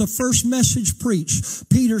Ghost, but the first message preached,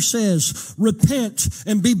 Peter says, repent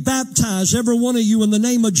and be baptized, every one of you, in the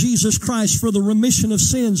name of Jesus Christ for the remission of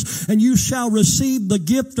sins, and you shall receive the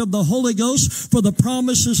gift of the Holy Ghost, for the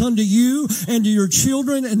promises unto you and to your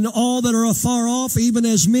children and all that are afar off, even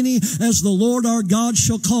as many as the Lord our God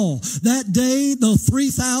shall call. That day, the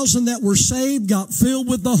 3,000 that were saved got filled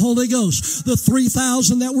with the Holy Ghost. The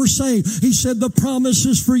 3,000 that were saved, He said the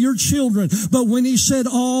promises for your children. But when He said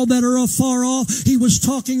all that are afar off, He was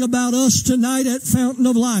talking about us tonight at Fountain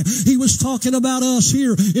of Life. He was talking about us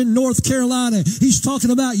here in North Carolina. He's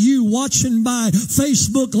talking about you watching by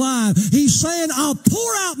Facebook Live. He's saying, I'll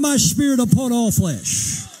pour out my Spirit upon all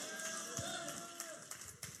flesh.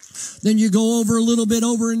 Then you go over a little bit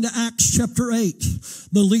over into Acts chapter 8.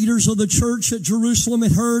 The leaders of the church at Jerusalem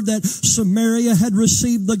had heard that Samaria had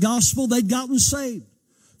received the gospel. They'd gotten saved.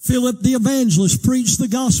 Philip the evangelist preached the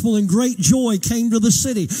gospel and great joy came to the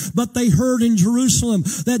city. But they heard in Jerusalem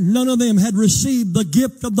that none of them had received the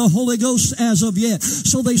gift of the Holy Ghost as of yet.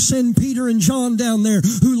 So they send Peter and John down there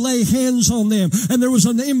who lay hands on them. And there was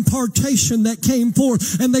an impartation that came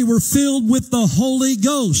forth and they were filled with the Holy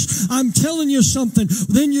Ghost. I'm telling you something.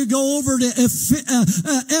 Then you go over to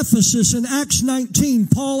Ephesus in Acts 19.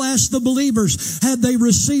 Paul asked the believers, had they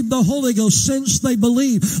received the Holy Ghost since they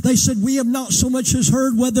believed? They said, we have not so much as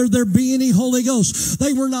heard whether there be any Holy Ghost.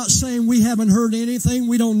 They were not saying we haven't heard anything,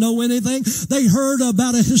 we don't know anything. They heard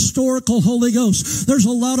about a historical Holy Ghost. There's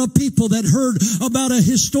a lot of people that heard about a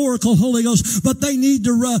historical Holy Ghost, but they need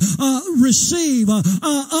to receive a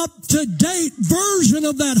up-to-date version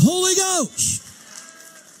of that Holy Ghost.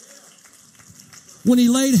 When He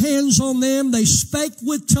laid hands on them, they spake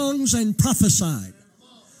with tongues and prophesied.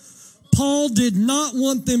 Paul did not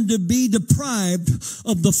want them to be deprived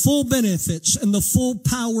of the full benefits and the full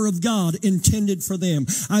power of God intended for them.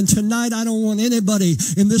 And tonight I don't want anybody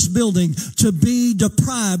in this building to be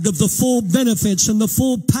deprived of the full benefits and the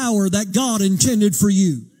full power that God intended for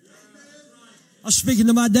you. I was speaking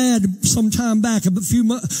to my dad some time back,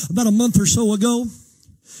 about a month or so ago.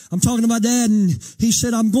 I'm talking to my dad and he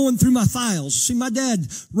said, I'm going through my files. See, my dad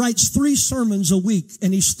writes 3 sermons a week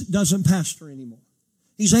and he doesn't pastor anymore.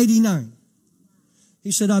 He's 89.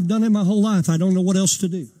 He said, I've done it my whole life. I don't know what else to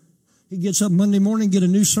do. He gets up Monday morning, get a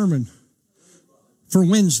new sermon for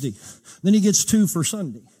Wednesday. Then he gets 2 for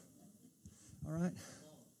Sunday. All right?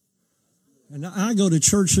 And I go to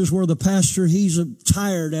churches where the pastor, he's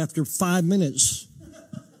tired after 5 minutes.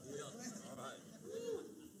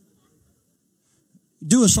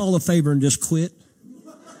 Do us all a favor and just quit.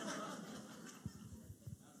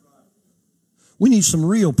 We need some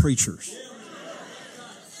real preachers.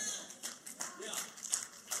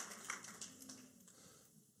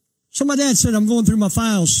 So my dad said, I'm going through my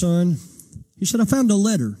files, son. He said, I found a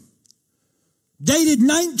letter dated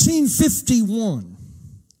 1951.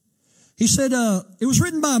 He said, it was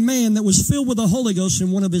written by a man that was filled with the Holy Ghost in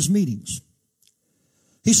one of his meetings.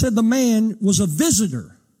 He said the man was a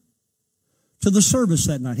visitor to the service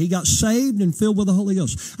that night. He got saved and filled with the Holy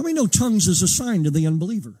Ghost. How many know tongues is a sign to the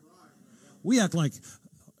unbeliever? We act like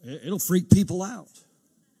it'll freak people out.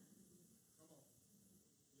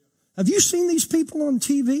 Have you seen these people on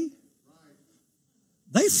TV?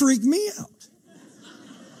 They freak me out.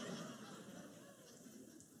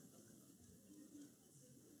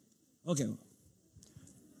 Okay.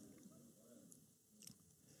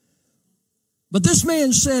 But this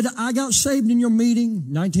man said, I got saved in your meeting,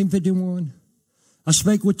 1951. I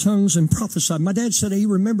spake with tongues and prophesied. My dad said he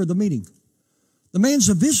remembered the meeting. The man's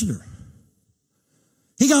a visitor.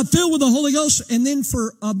 He got filled with the Holy Ghost, and then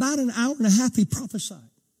for about an hour and a half, he prophesied.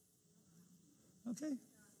 Okay.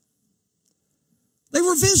 They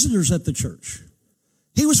were visitors at the church.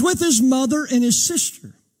 He was with his mother and his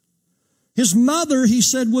sister. His mother, he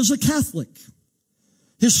said, was a Catholic.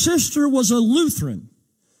 His sister was a Lutheran.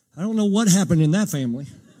 I don't know what happened in that family.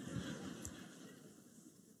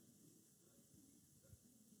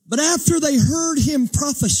 But after they heard him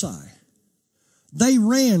prophesy, They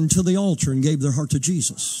ran to the altar and gave their heart to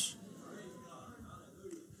Jesus.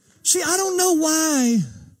 See, I don't know why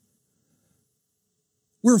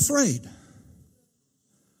we're afraid.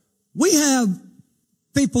 We have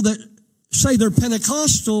people that say they're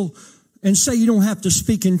Pentecostal and say you don't have to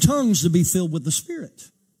speak in tongues to be filled with the Spirit.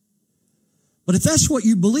 But if that's what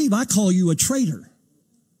you believe, I call you a traitor.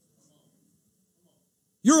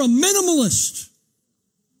 You're a minimalist.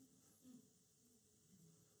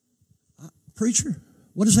 Preacher,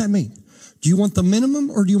 what does that mean? Do you want the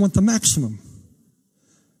minimum or do you want the maximum?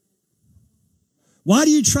 Why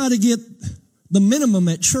do you try to get the minimum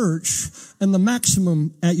at church and the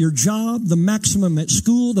maximum at your job, the maximum at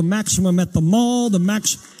school, the maximum at the mall, the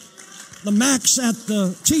max at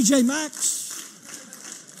the TJ Maxx?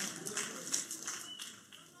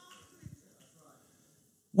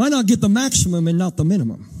 Why not get the maximum and not the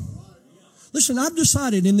minimum? Listen, I've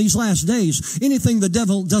decided in these last days, anything the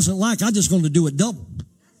devil doesn't like, I'm just going to do it double.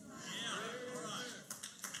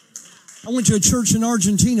 I went to a church in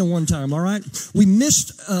Argentina one time, all right? We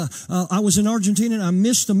missed, I was in Argentina and I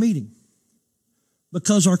missed a meeting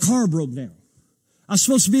because our car broke down. I was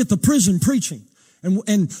supposed to be at the prison preaching.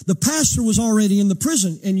 And the pastor was already in the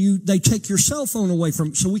prison, and they take your cell phone away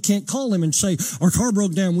from, so we can't call him and say, our car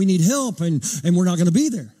broke down, we need help, and we're not going to be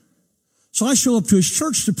there. So I show up to his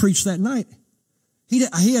church to preach that night. He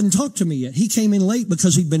hadn't talked to me yet. He came in late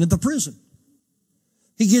because he'd been at the prison.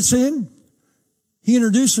 He gets in, he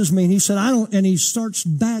introduces me, and he said, and he starts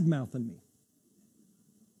bad-mouthing me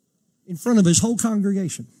in front of his whole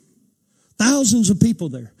congregation. Thousands of people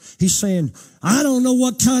there. He's saying, I don't know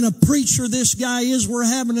what kind of preacher this guy is we're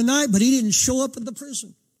having tonight, but he didn't show up at the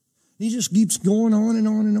prison. He just keeps going on and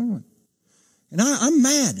on and on. And I'm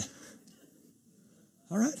mad.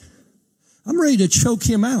 All right? I'm ready to choke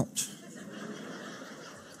him out.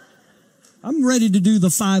 I'm ready to do the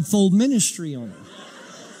fivefold ministry on him.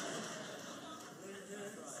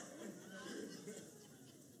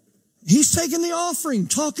 He's taking the offering,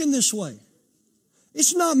 talking this way.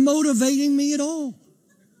 It's not motivating me at all.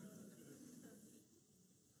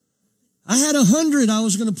 I had 100 I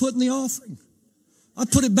was going to put in the offering. I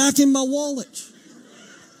put it back in my wallet.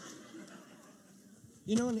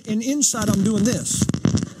 You know, and inside I'm doing this.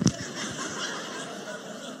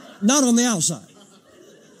 Not on the outside.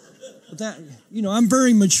 But that, you know, I'm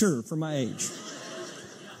very mature for my age.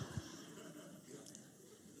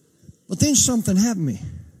 But then something happened to me.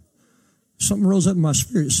 Something rose up in my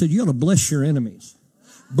spirit. It said, you ought to bless your enemies.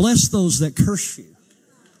 Bless those that curse you.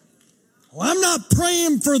 Well, I'm not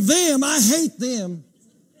praying for them. I hate them.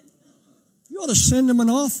 You ought to send them an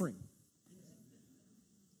offering.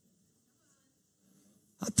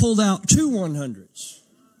 I pulled out 2 100s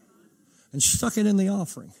and stuck it in the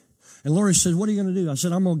offering. And Lori said, what are you going to do? I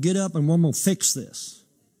said, I'm going to get up and I'm going to fix this.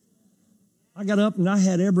 I got up and I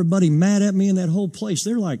had everybody mad at me in that whole place.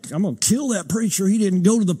 They're like, I'm going to kill that preacher. He didn't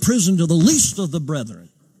go to the prison to the least of the brethren.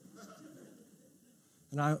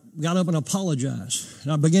 And I got up and apologized.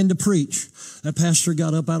 And I began to preach. That pastor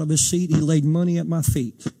got up out of his seat. He laid money at my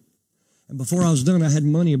feet. And before I was done, I had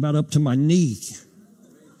money about up to my knee.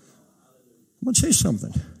 I'm going to tell you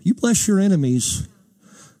something. You bless your enemies,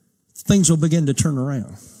 things will begin to turn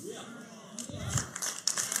around.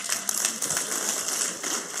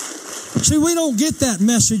 See, we don't get that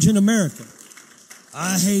message in America.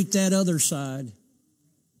 I hate that other side.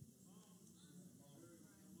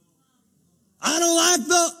 I don't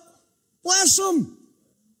like bless them.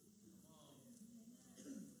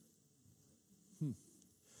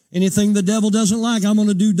 Anything the devil doesn't like, I'm going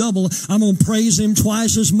to do double. I'm going to praise him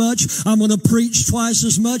twice as much. I'm going to preach twice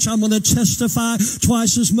as much. I'm going to testify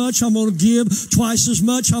twice as much. I'm going to give twice as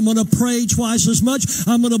much. I'm going to pray twice as much.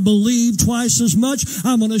 I'm going to believe twice as much.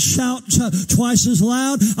 I'm going to shout twice as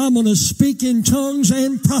loud. I'm going to speak in tongues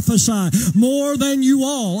and prophesy more than you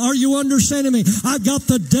all. Are you understanding me? I've got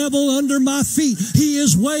the devil under my feet. He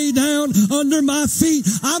is way down under my feet.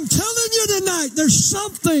 I'm telling you tonight, there's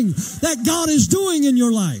something that God is doing in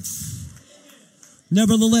your life.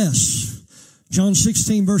 Nevertheless, John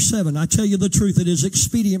 16, verse 7, I tell you the truth, it is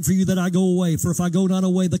expedient for you that I go away. For if I go not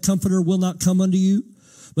away, the Comforter will not come unto you.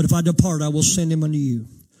 But if I depart, I will send him unto you.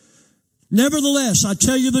 Nevertheless, I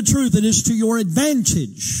tell you the truth, it is to your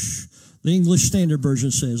advantage, the English Standard Version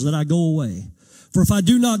says, that I go away. For if I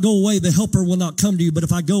do not go away, the Helper will not come to you. But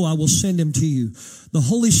if I go, I will send him to you. The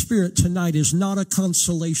Holy Spirit tonight is not a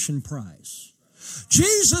consolation prize.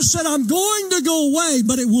 Jesus said, I'm going to go away,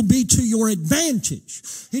 but it will be to your advantage.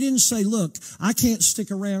 He didn't say, look, I can't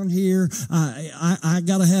stick around here. I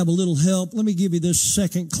got to have a little help. Let me give you this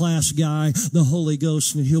second-class guy, the Holy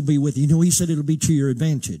Ghost, and he'll be with you. No, he said it'll be to your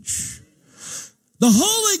advantage. The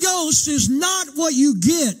Holy Ghost is not what you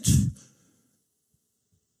get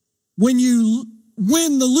when you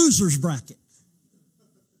win the loser's bracket.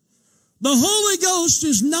 The Holy Ghost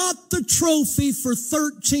is not the trophy for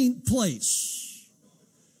 13th place.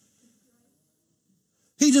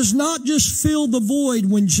 He does not just fill the void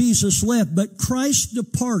when Jesus left, but Christ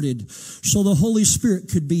departed so the Holy Spirit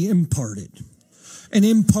could be imparted. An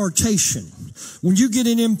impartation. When you get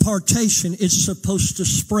an impartation, it's supposed to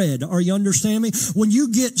spread. Are you understanding me? When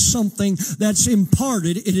you get something that's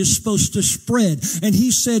imparted, it is supposed to spread. And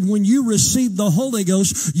he said, when you receive the Holy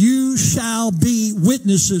Ghost, you shall be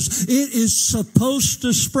witnesses. It is supposed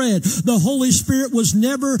to spread. The Holy Spirit was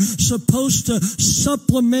never supposed to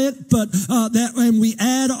supplement, but when we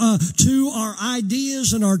add to our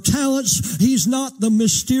ideas and our talents, he's not the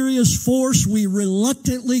mysterious force we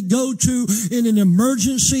reluctantly go to in an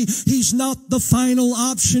emergency. He's not the final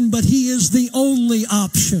option, but he is the only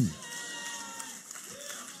option.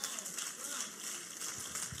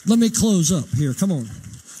 Let me close up here. Come on.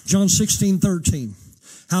 John 16:13.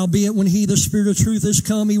 Howbeit, when he, the Spirit of truth, is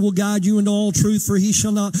come, he will guide you into all truth, for he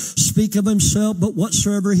shall not speak of himself, but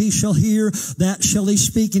whatsoever he shall hear, that shall he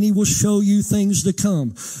speak, and he will show you things to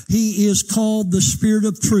come. He is called the Spirit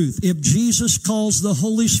of truth. If Jesus calls the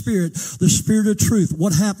Holy Spirit the Spirit of truth,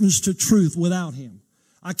 what happens to truth without him?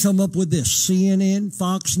 I come up with this: CNN,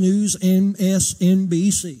 Fox News,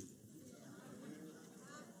 MSNBC.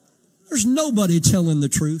 There's nobody telling the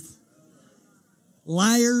truth.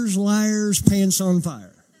 Liars, liars, pants on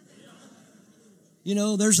fire. You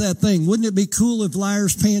know, there's that thing. Wouldn't it be cool if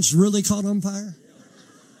liars' pants really caught on fire?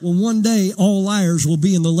 Well, one day all liars will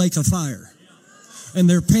be in the lake of fire, and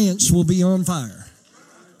their pants will be on fire.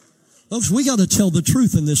 Folks, we got to tell the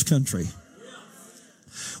truth in this country.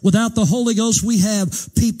 Without the Holy Ghost, we have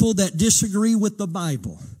people that disagree with the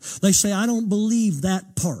Bible. They say, I don't believe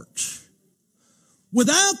that part.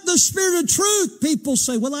 Without the Spirit of truth, people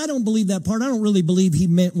say, well, I don't believe that part. I don't really believe he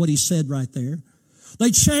meant what he said right there. They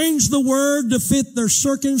change the word to fit their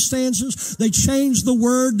circumstances. They change the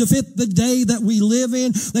word to fit the day that we live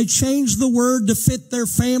in. They change the word to fit their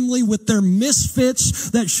family with their misfits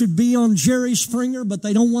that should be on Jerry Springer, but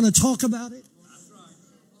they don't want to talk about it.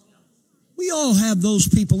 We all have those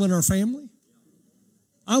people in our family.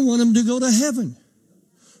 I want them to go to heaven.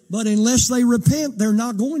 But unless they repent, they're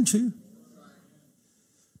not going to.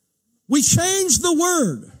 We change the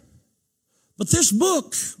word. But this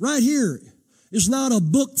book right here is not a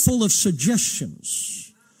book full of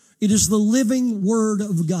suggestions. It is the living Word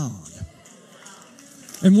of God.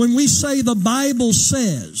 And when we say the Bible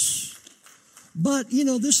says, but, you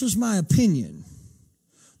know, this is my opinion,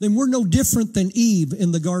 then we're no different than Eve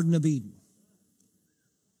in the Garden of Eden.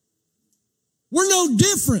 We're no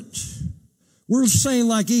different. We're saying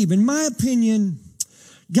like Eve, in my opinion,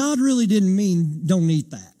 God really didn't mean don't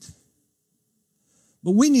eat that.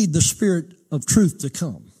 But we need the Spirit of truth to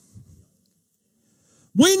come.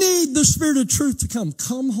 We need the Spirit of truth to come.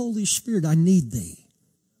 Come, Holy Spirit, I need thee.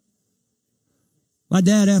 My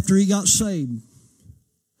dad, after he got saved,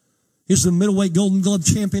 he's the middleweight Golden Glove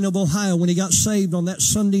champion of Ohio. When he got saved on that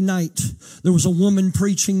Sunday night, there was a woman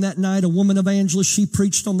preaching that night, a woman evangelist. She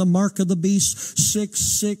preached on the mark of the beast,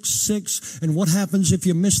 666. And what happens if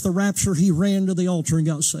you miss the rapture? He ran to the altar and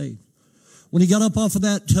got saved. When he got up off of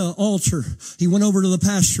that altar, he went over to the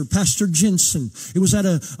pastor, Pastor Jensen. It was at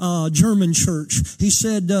a German church. He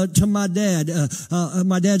said to my dad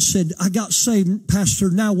said, I got saved,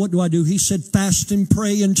 Pastor, now what do I do? He said, fast and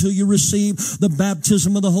pray until you receive the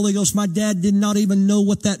baptism of the Holy Ghost. My dad did not even know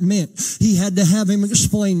what that meant. He had to have him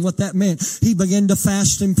explain what that meant. He began to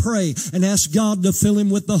fast and pray and ask God to fill him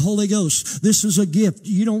with the Holy Ghost. This is a gift.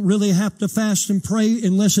 You don't really have to fast and pray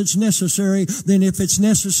unless it's necessary. Then if it's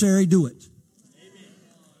necessary, do it.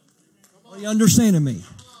 Are you understanding me?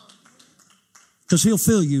 Because he'll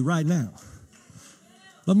fill you right now.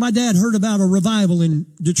 But my dad heard about a revival in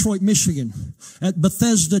Detroit, Michigan at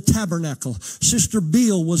Bethesda Tabernacle. Sister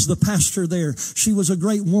Beale was the pastor there. She was a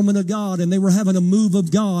great woman of God, and they were having a move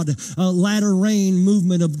of God, a latter rain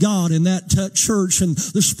movement of God in that church, and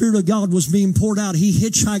the Spirit of God was being poured out. He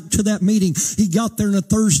hitchhiked to that meeting. He got there on a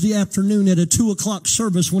Thursday afternoon at a 2:00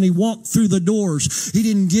 service. When he walked through the doors, he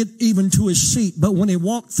didn't get even to his seat, but when he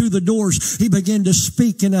walked through the doors, he began to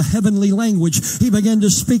speak in a heavenly language. He began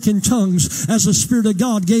to speak in tongues as the Spirit of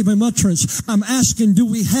God gave him utterance. I'm asking, do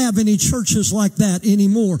we have any churches like that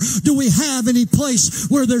anymore? Do we have any place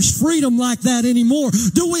where there's freedom like that anymore?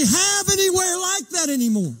 Do we have anywhere like that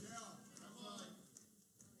anymore?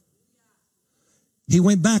 He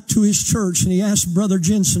went back to his church and he asked Brother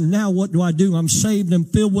Jensen, now what do I do? I'm saved and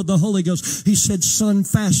filled with the Holy Ghost. He said, son,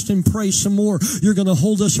 fast and pray some more. You're going to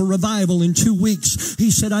hold us a revival in 2 weeks. He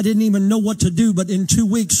said, I didn't even know what to do, but in 2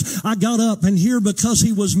 weeks I got up, and here, because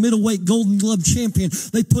he was middleweight Golden Glove champion,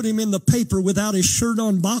 they put him in the paper without his shirt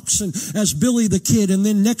on, boxing as Billy the Kid, and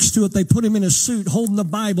then next to it they put him in a suit holding the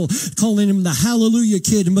Bible, calling him the Hallelujah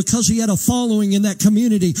Kid. And because he had a following in that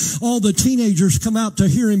community, all the teenagers come out to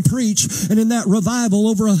hear him preach, and in that revival,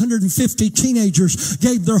 over 150 teenagers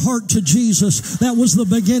gave their heart to Jesus. That was the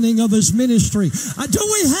beginning of his ministry. Do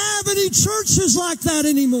we have any churches like that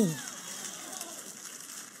anymore?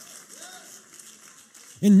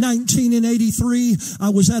 In 1983, I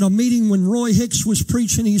was at a meeting when Roy Hicks was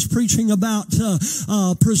preaching. He's preaching about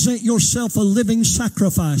present yourself a living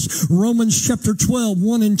sacrifice. Romans chapter 12,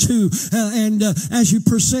 1 and 2. As you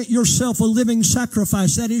present yourself a living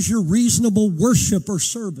sacrifice, that is your reasonable worship or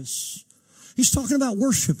service. He's talking about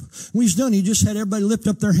worship. When he's done, he just had everybody lift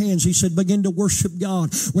up their hands. He said, begin to worship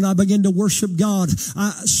God. When I began to worship God,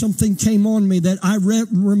 something came on me that I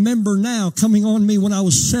remember now coming on me when I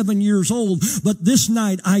was 7 years old. But this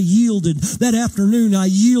night I yielded. That afternoon I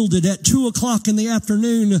yielded. At 2:00 in the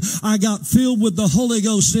afternoon, I got filled with the Holy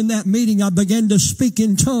Ghost. In that meeting, I began to speak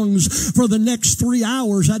in tongues for the next 3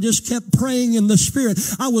 hours. I just kept praying in the Spirit.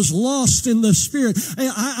 I was lost in the Spirit.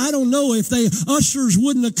 I don't know if ushers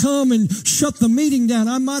wouldn't have come and shut the meeting down.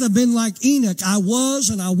 I might have been like Enoch. I was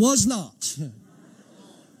and I was not.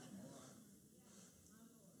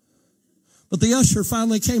 But the usher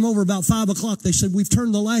finally came over about 5:00. They said, we've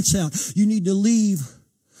turned the lights out. You need to leave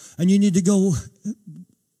and you need to go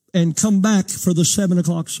and come back for the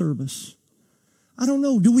 7:00 service. I don't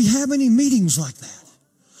know. Do we have any meetings like that?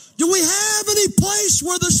 Do we have any place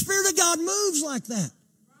where the Spirit of God moves like that?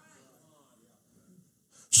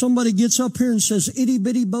 Somebody gets up here and says, itty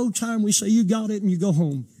bitty bow time. We say, you got it, and you go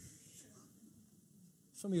home.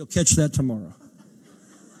 Some of you will catch that tomorrow.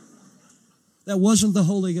 That wasn't the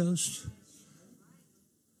Holy Ghost.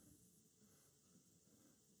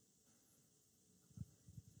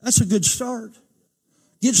 That's a good start.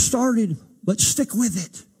 Get started, but stick with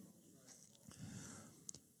it.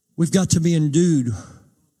 We've got to be endued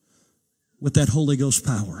with that Holy Ghost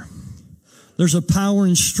power. There's a power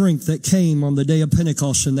and strength that came on the day of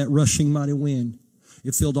Pentecost in that rushing mighty wind.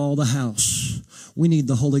 It filled all the house. We need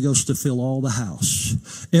the Holy Ghost to fill all the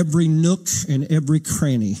house. Every nook and every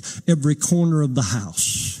cranny, every corner of the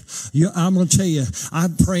house. I'm going to tell you,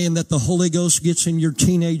 I'm praying that the Holy Ghost gets in your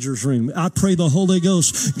teenager's room. I pray the Holy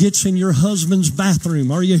Ghost gets in your husband's bathroom.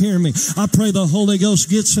 Are you hearing me? I pray the Holy Ghost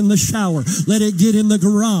gets in the shower. Let it get in the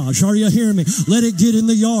garage. Are you hearing me? Let it get in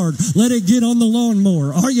the yard. Let it get on the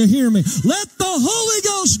lawnmower. Are you hearing me? Let the Holy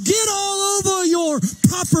Ghost get all over your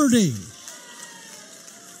property.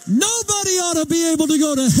 Nobody ought to be able to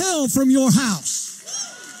go to hell from your house.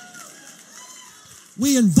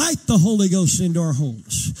 We invite the Holy Ghost into our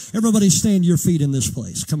homes. Everybody stand to your feet in this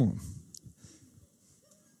place. Come on.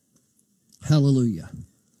 Hallelujah.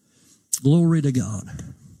 Glory to God.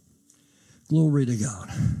 Glory to God.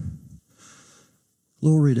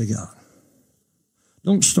 Glory to God.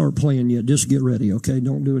 Don't start playing yet. Just get ready, okay?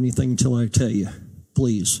 Don't do anything until I tell you,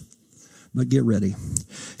 please. But get ready.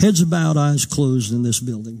 Heads bowed, eyes closed in this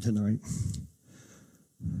building tonight.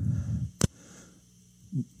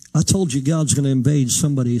 I told you God's going to invade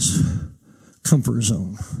somebody's comfort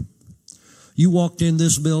zone. You walked in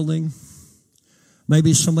this building.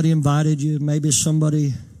 Maybe somebody invited you. Maybe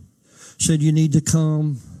somebody said you need to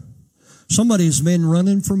come. Somebody's been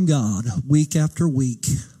running from God week after week.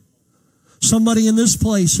 Somebody in this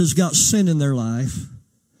place has got sin in their life,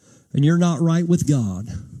 and you're not right with God.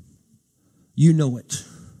 You know it.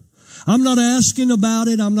 I'm not asking about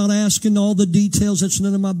it. I'm not asking all the details. That's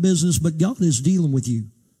none of my business, but God is dealing with you.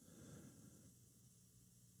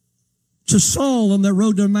 To Saul on the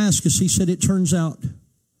road to Damascus, he said, it turns out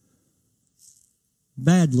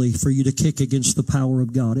badly for you to kick against the power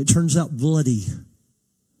of God. It turns out bloody.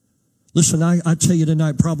 Listen, I tell you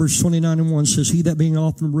tonight, Proverbs 29:1 says, he that being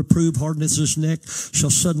often reproved hardeneth his neck shall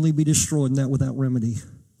suddenly be destroyed, and that without remedy.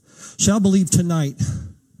 See, I believe tonight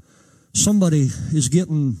somebody is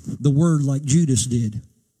getting the word like Judas did.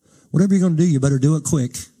 Whatever you're going to do, you better do it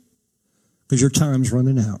quick, because your time's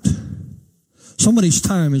running out. Somebody's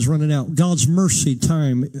time is running out. God's mercy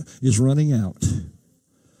time is running out.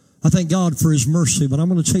 I thank God for His mercy, but I'm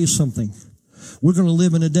going to tell you something. We're going to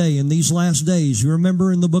live in a day, in these last days. You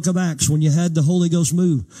remember in the book of Acts when you had the Holy Ghost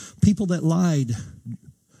move, people that lied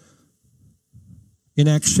in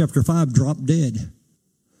Acts chapter 5 dropped dead.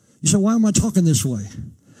 You say, why am I talking this way?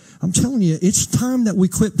 I'm telling you, it's time that we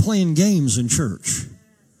quit playing games in church.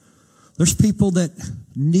 There's people that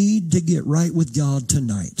need to get right with God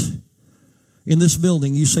tonight. In this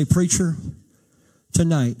building, you say, preacher,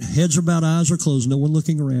 tonight, heads are bowed, eyes are closed, no one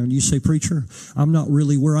looking around. You say, preacher, I'm not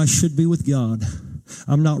really where I should be with God.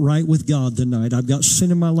 I'm not right with God tonight. I've got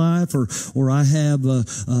sin in my life, or I have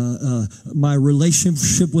my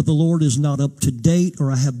relationship with the Lord is not up to date,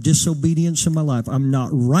 or I have disobedience in my life. I'm not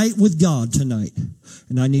right with God tonight,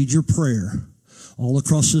 and I need your prayer. All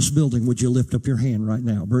across this building, would you lift up your hand right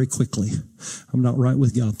now, very quickly? I'm not right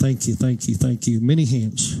with God. Thank you, thank you, thank you. Many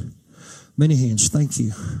hands. Many hands. Thank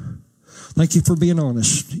you. Thank you for being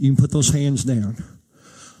honest. You can put those hands down.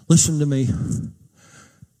 Listen to me.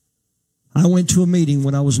 I went to a meeting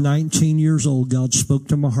when I was 19 years old. God spoke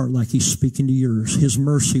to my heart like He's speaking to yours. His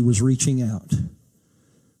mercy was reaching out.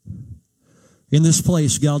 In this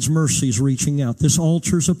place, God's mercy is reaching out. This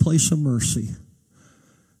altar is a place of mercy.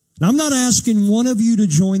 Now, I'm not asking one of you to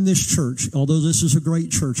join this church, although this is a great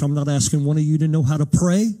church. I'm not asking one of you to know how to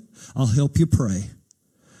pray. I'll help you pray.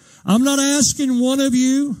 I'm not asking one of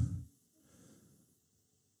you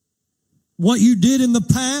what you did in the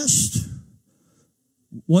past,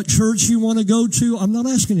 what church you want to go to. I'm not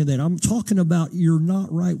asking you that. I'm talking about you're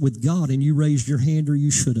not right with God and you raised your hand or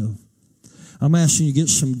you should have. I'm asking you to get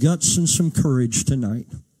some guts and some courage tonight.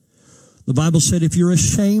 The Bible said if you're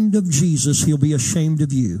ashamed of Jesus, He'll be ashamed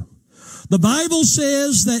of you. The Bible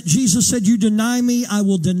says that Jesus said, you deny me, I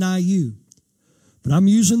will deny you. But I'm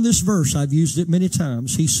using this verse. I've used it many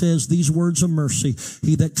times. He says these words of mercy.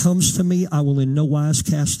 He that comes to me, I will in no wise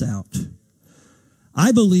cast out.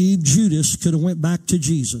 I believe Judas could have went back to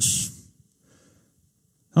Jesus.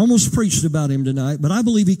 I almost preached about him tonight, but I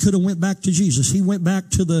believe he could have went back to Jesus. He went back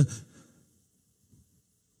to the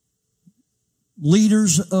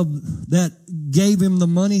leaders that gave him the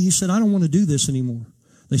money. He said, I don't want to do this anymore.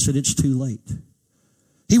 They said, it's too late.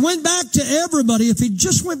 He went back to everybody. If he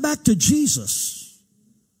just went back to Jesus.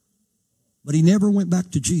 But he never went back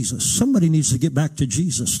to Jesus. Somebody needs to get back to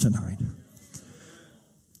Jesus tonight.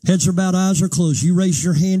 Heads are bowed, eyes are closed. You raised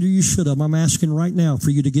your hand or you should have. I'm asking right now for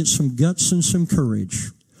you to get some guts and some courage.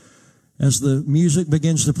 As the music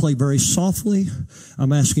begins to play very softly,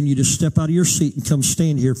 I'm asking you to step out of your seat and come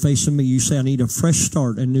stand here facing me. You say, I need a fresh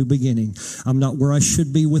start, a new beginning. I'm not where I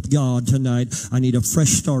should be with God tonight. I need a fresh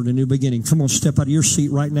start, a new beginning. Come on, step out of your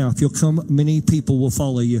seat right now. If you'll come, many people will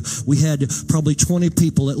follow you. We had probably 20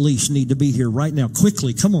 people at least need to be here right now.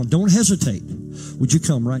 Quickly, come on, don't hesitate. Would you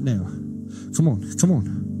come right now? Come on, come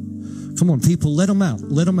on. Come on, people, let them out,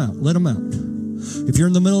 let them out, let them out. If you're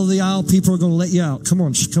in the middle of the aisle, people are going to let you out. Come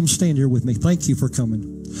on, come stand here with me. Thank you for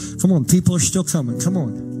coming. Come on, people are still coming. Come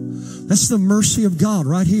on. That's the mercy of God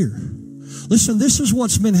right here. Listen, this is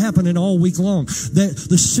what's been happening all week long. That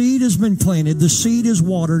the seed has been planted. The seed is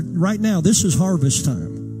watered. Right now, this is harvest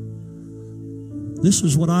time. This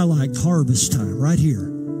is what I like, harvest time, right here.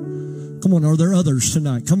 Come on, are there others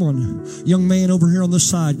tonight? Come on, young man over here on the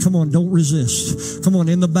side. Come on, don't resist. Come on,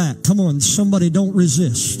 in the back. Come on, somebody don't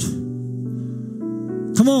resist.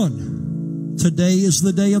 Come on. Today is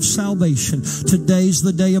the day of salvation. Today's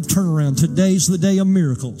the day of turnaround. Today's the day of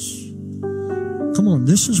miracles. Come on.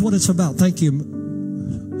 This is what it's about. Thank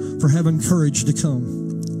you for having courage to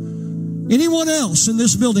come. Anyone else in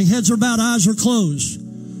this building? Heads are bowed, eyes are closed.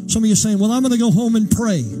 Some of you are saying, well, I'm going to go home and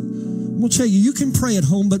pray. I'm going to tell you, you can pray at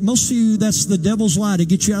home, but most of you, that's the devil's lie to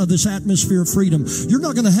get you out of this atmosphere of freedom. You're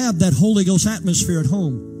not going to have that Holy Ghost atmosphere at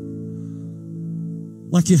home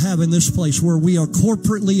like you have in this place where we are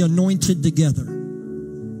corporately anointed together.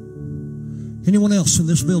 Anyone else in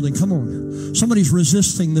this building? Come on. Somebody's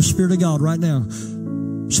resisting the Spirit of God right now.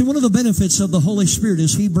 See, one of the benefits of the Holy Spirit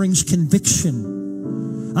is He brings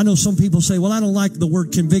conviction. I know some people say, well, I don't like the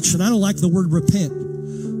word conviction. I don't like the word repent.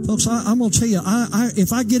 Folks, I'm going to tell you,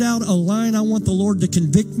 if I get out a line, I want the Lord to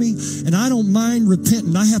convict me, and I don't mind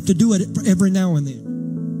repenting. I have to do it every now and then.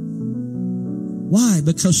 Why?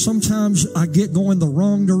 Because sometimes I get going the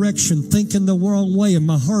wrong direction, thinking the wrong way, and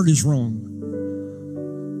my heart is wrong.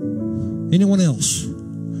 Anyone else?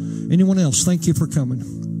 Anyone else? Thank you for coming.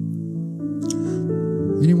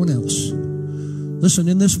 Anyone else? Listen,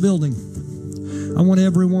 in this building, I want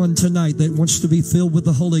everyone tonight that wants to be filled with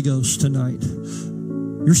the Holy Ghost tonight.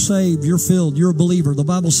 You're saved, you're filled, you're a believer. The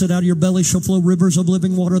Bible said, out of your belly shall flow rivers of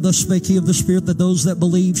living water. Thus spake He of the Spirit that those that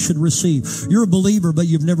believe should receive. You're a believer, but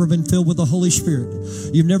you've never been filled with the Holy Spirit.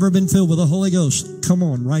 You've never been filled with the Holy Ghost. Come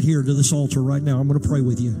on, right here to this altar right now. I'm going to pray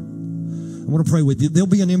with you. I'm going to pray with you. There'll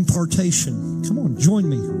be an impartation. Come on, join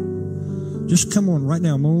me. Just come on right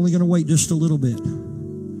now. I'm only going to wait just a little bit.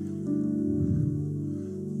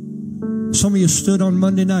 Some of you stood on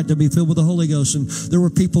Monday night to be filled with the Holy Ghost, and there were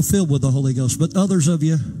people filled with the Holy Ghost. But others of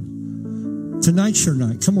you, Tonight's your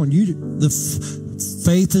night. Come on,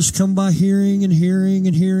 faith has come by hearing and hearing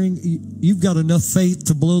and hearing. You've got enough faith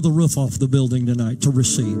to blow the roof off the building tonight to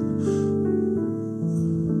receive.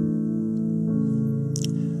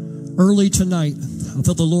 Early tonight, I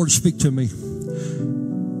felt the Lord speak to me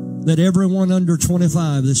that everyone under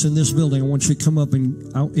 25 that's in this building, I want you to come up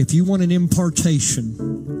and, if you want an impartation,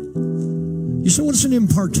 you say, what's an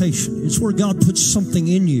impartation? It's where God puts something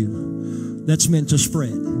in you that's meant to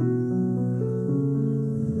spread.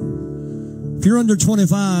 If you're under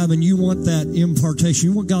 25 and you want that impartation,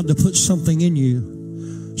 you want God to put something in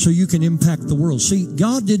you so you can impact the world. See,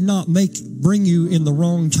 God did not bring you in the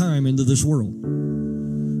wrong time into this world.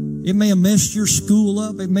 It may have messed your school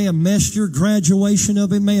up. It may have messed your graduation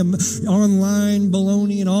up. It may have online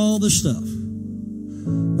baloney and all this stuff.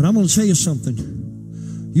 But I'm going to tell you something.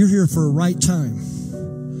 You're here for a right time.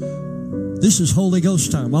 This is Holy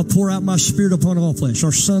Ghost time. I'll pour out my Spirit upon all flesh.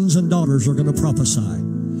 Our sons and daughters are going to prophesy.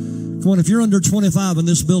 Come on, if you're under 25 in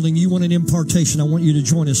this building, you want an impartation, I want you to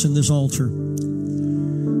join us in this altar.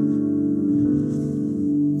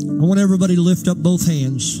 I want everybody to lift up both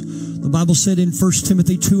hands. The Bible said in 1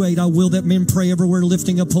 Timothy 2:8, I will that men pray everywhere,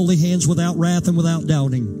 lifting up holy hands without wrath and without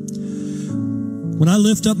doubting. When I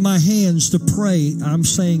lift up my hands to pray, I'm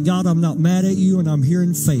saying, God, I'm not mad at you, and I'm here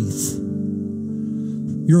in faith.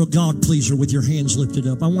 You're a God pleaser with your hands lifted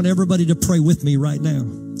up. I want everybody to pray with me right now.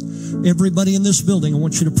 Everybody in this building, I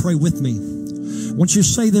want you to pray with me. I want you to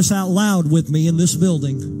say this out loud with me in this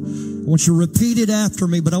building. I want you to repeat it after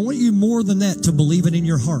me, but I want you more than that to believe it in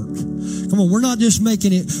your heart. Come on, we're not just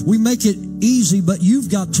making it, we make it easy, but you've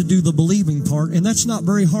got to do the believing part, and that's not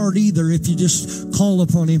very hard either. If you just call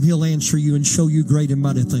upon Him, He'll answer you and show you great and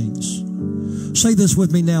mighty things. Say this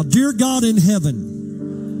with me now. Dear God in heaven,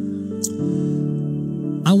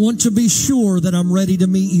 I want to be sure that I'm ready to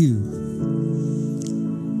meet you.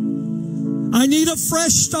 I need a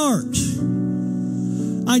fresh start.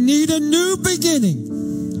 I need a new beginning.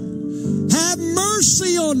 Have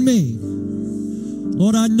mercy on me.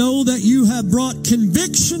 Lord, I know that you have brought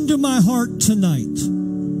conviction to my heart tonight.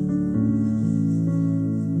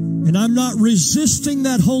 And I'm not resisting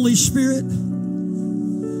that Holy Spirit.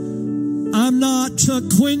 I'm not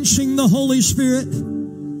quenching the Holy Spirit.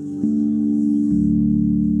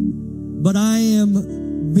 But I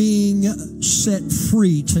am being set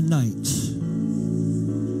free tonight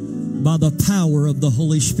by the power of the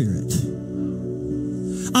Holy Spirit.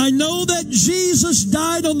 I know that Jesus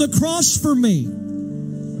died on the cross for me.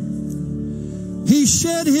 He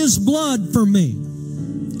shed His blood for me.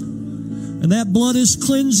 And that blood is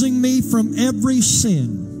cleansing me from every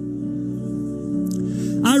sin.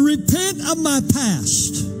 I repent of my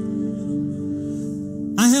past.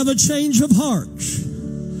 I have a change of heart.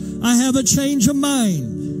 I have a change of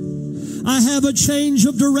mind. I have a change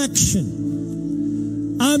of direction.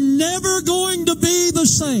 I'm never going to be the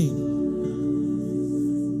same.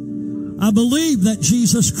 I believe that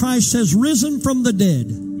Jesus Christ has risen from the dead.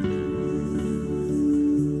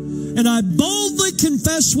 And I boldly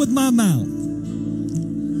confess with my mouth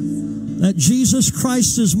that Jesus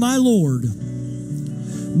Christ is my Lord,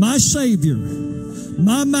 my Savior,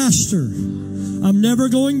 my Master. I'm never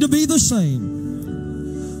going to be the same.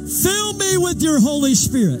 Fill me with your Holy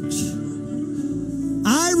Spirit.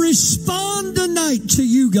 I respond tonight to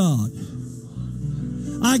you, God.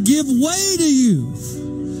 I give way to you.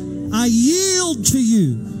 I yield to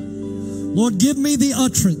you. Lord, give me the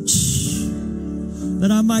utterance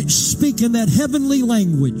that I might speak in that heavenly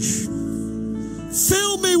language.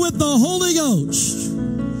 Fill me with the Holy Ghost.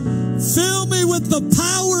 Fill me with the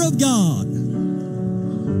power of God.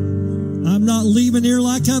 I'm not leaving here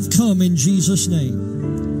like I've come, in Jesus'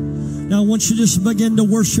 name. Now I want you to just begin to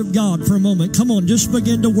worship God for a moment. Come on, just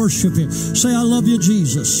begin to worship Him. Say, I love you,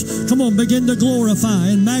 Jesus. Come on, begin to glorify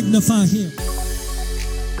and magnify Him.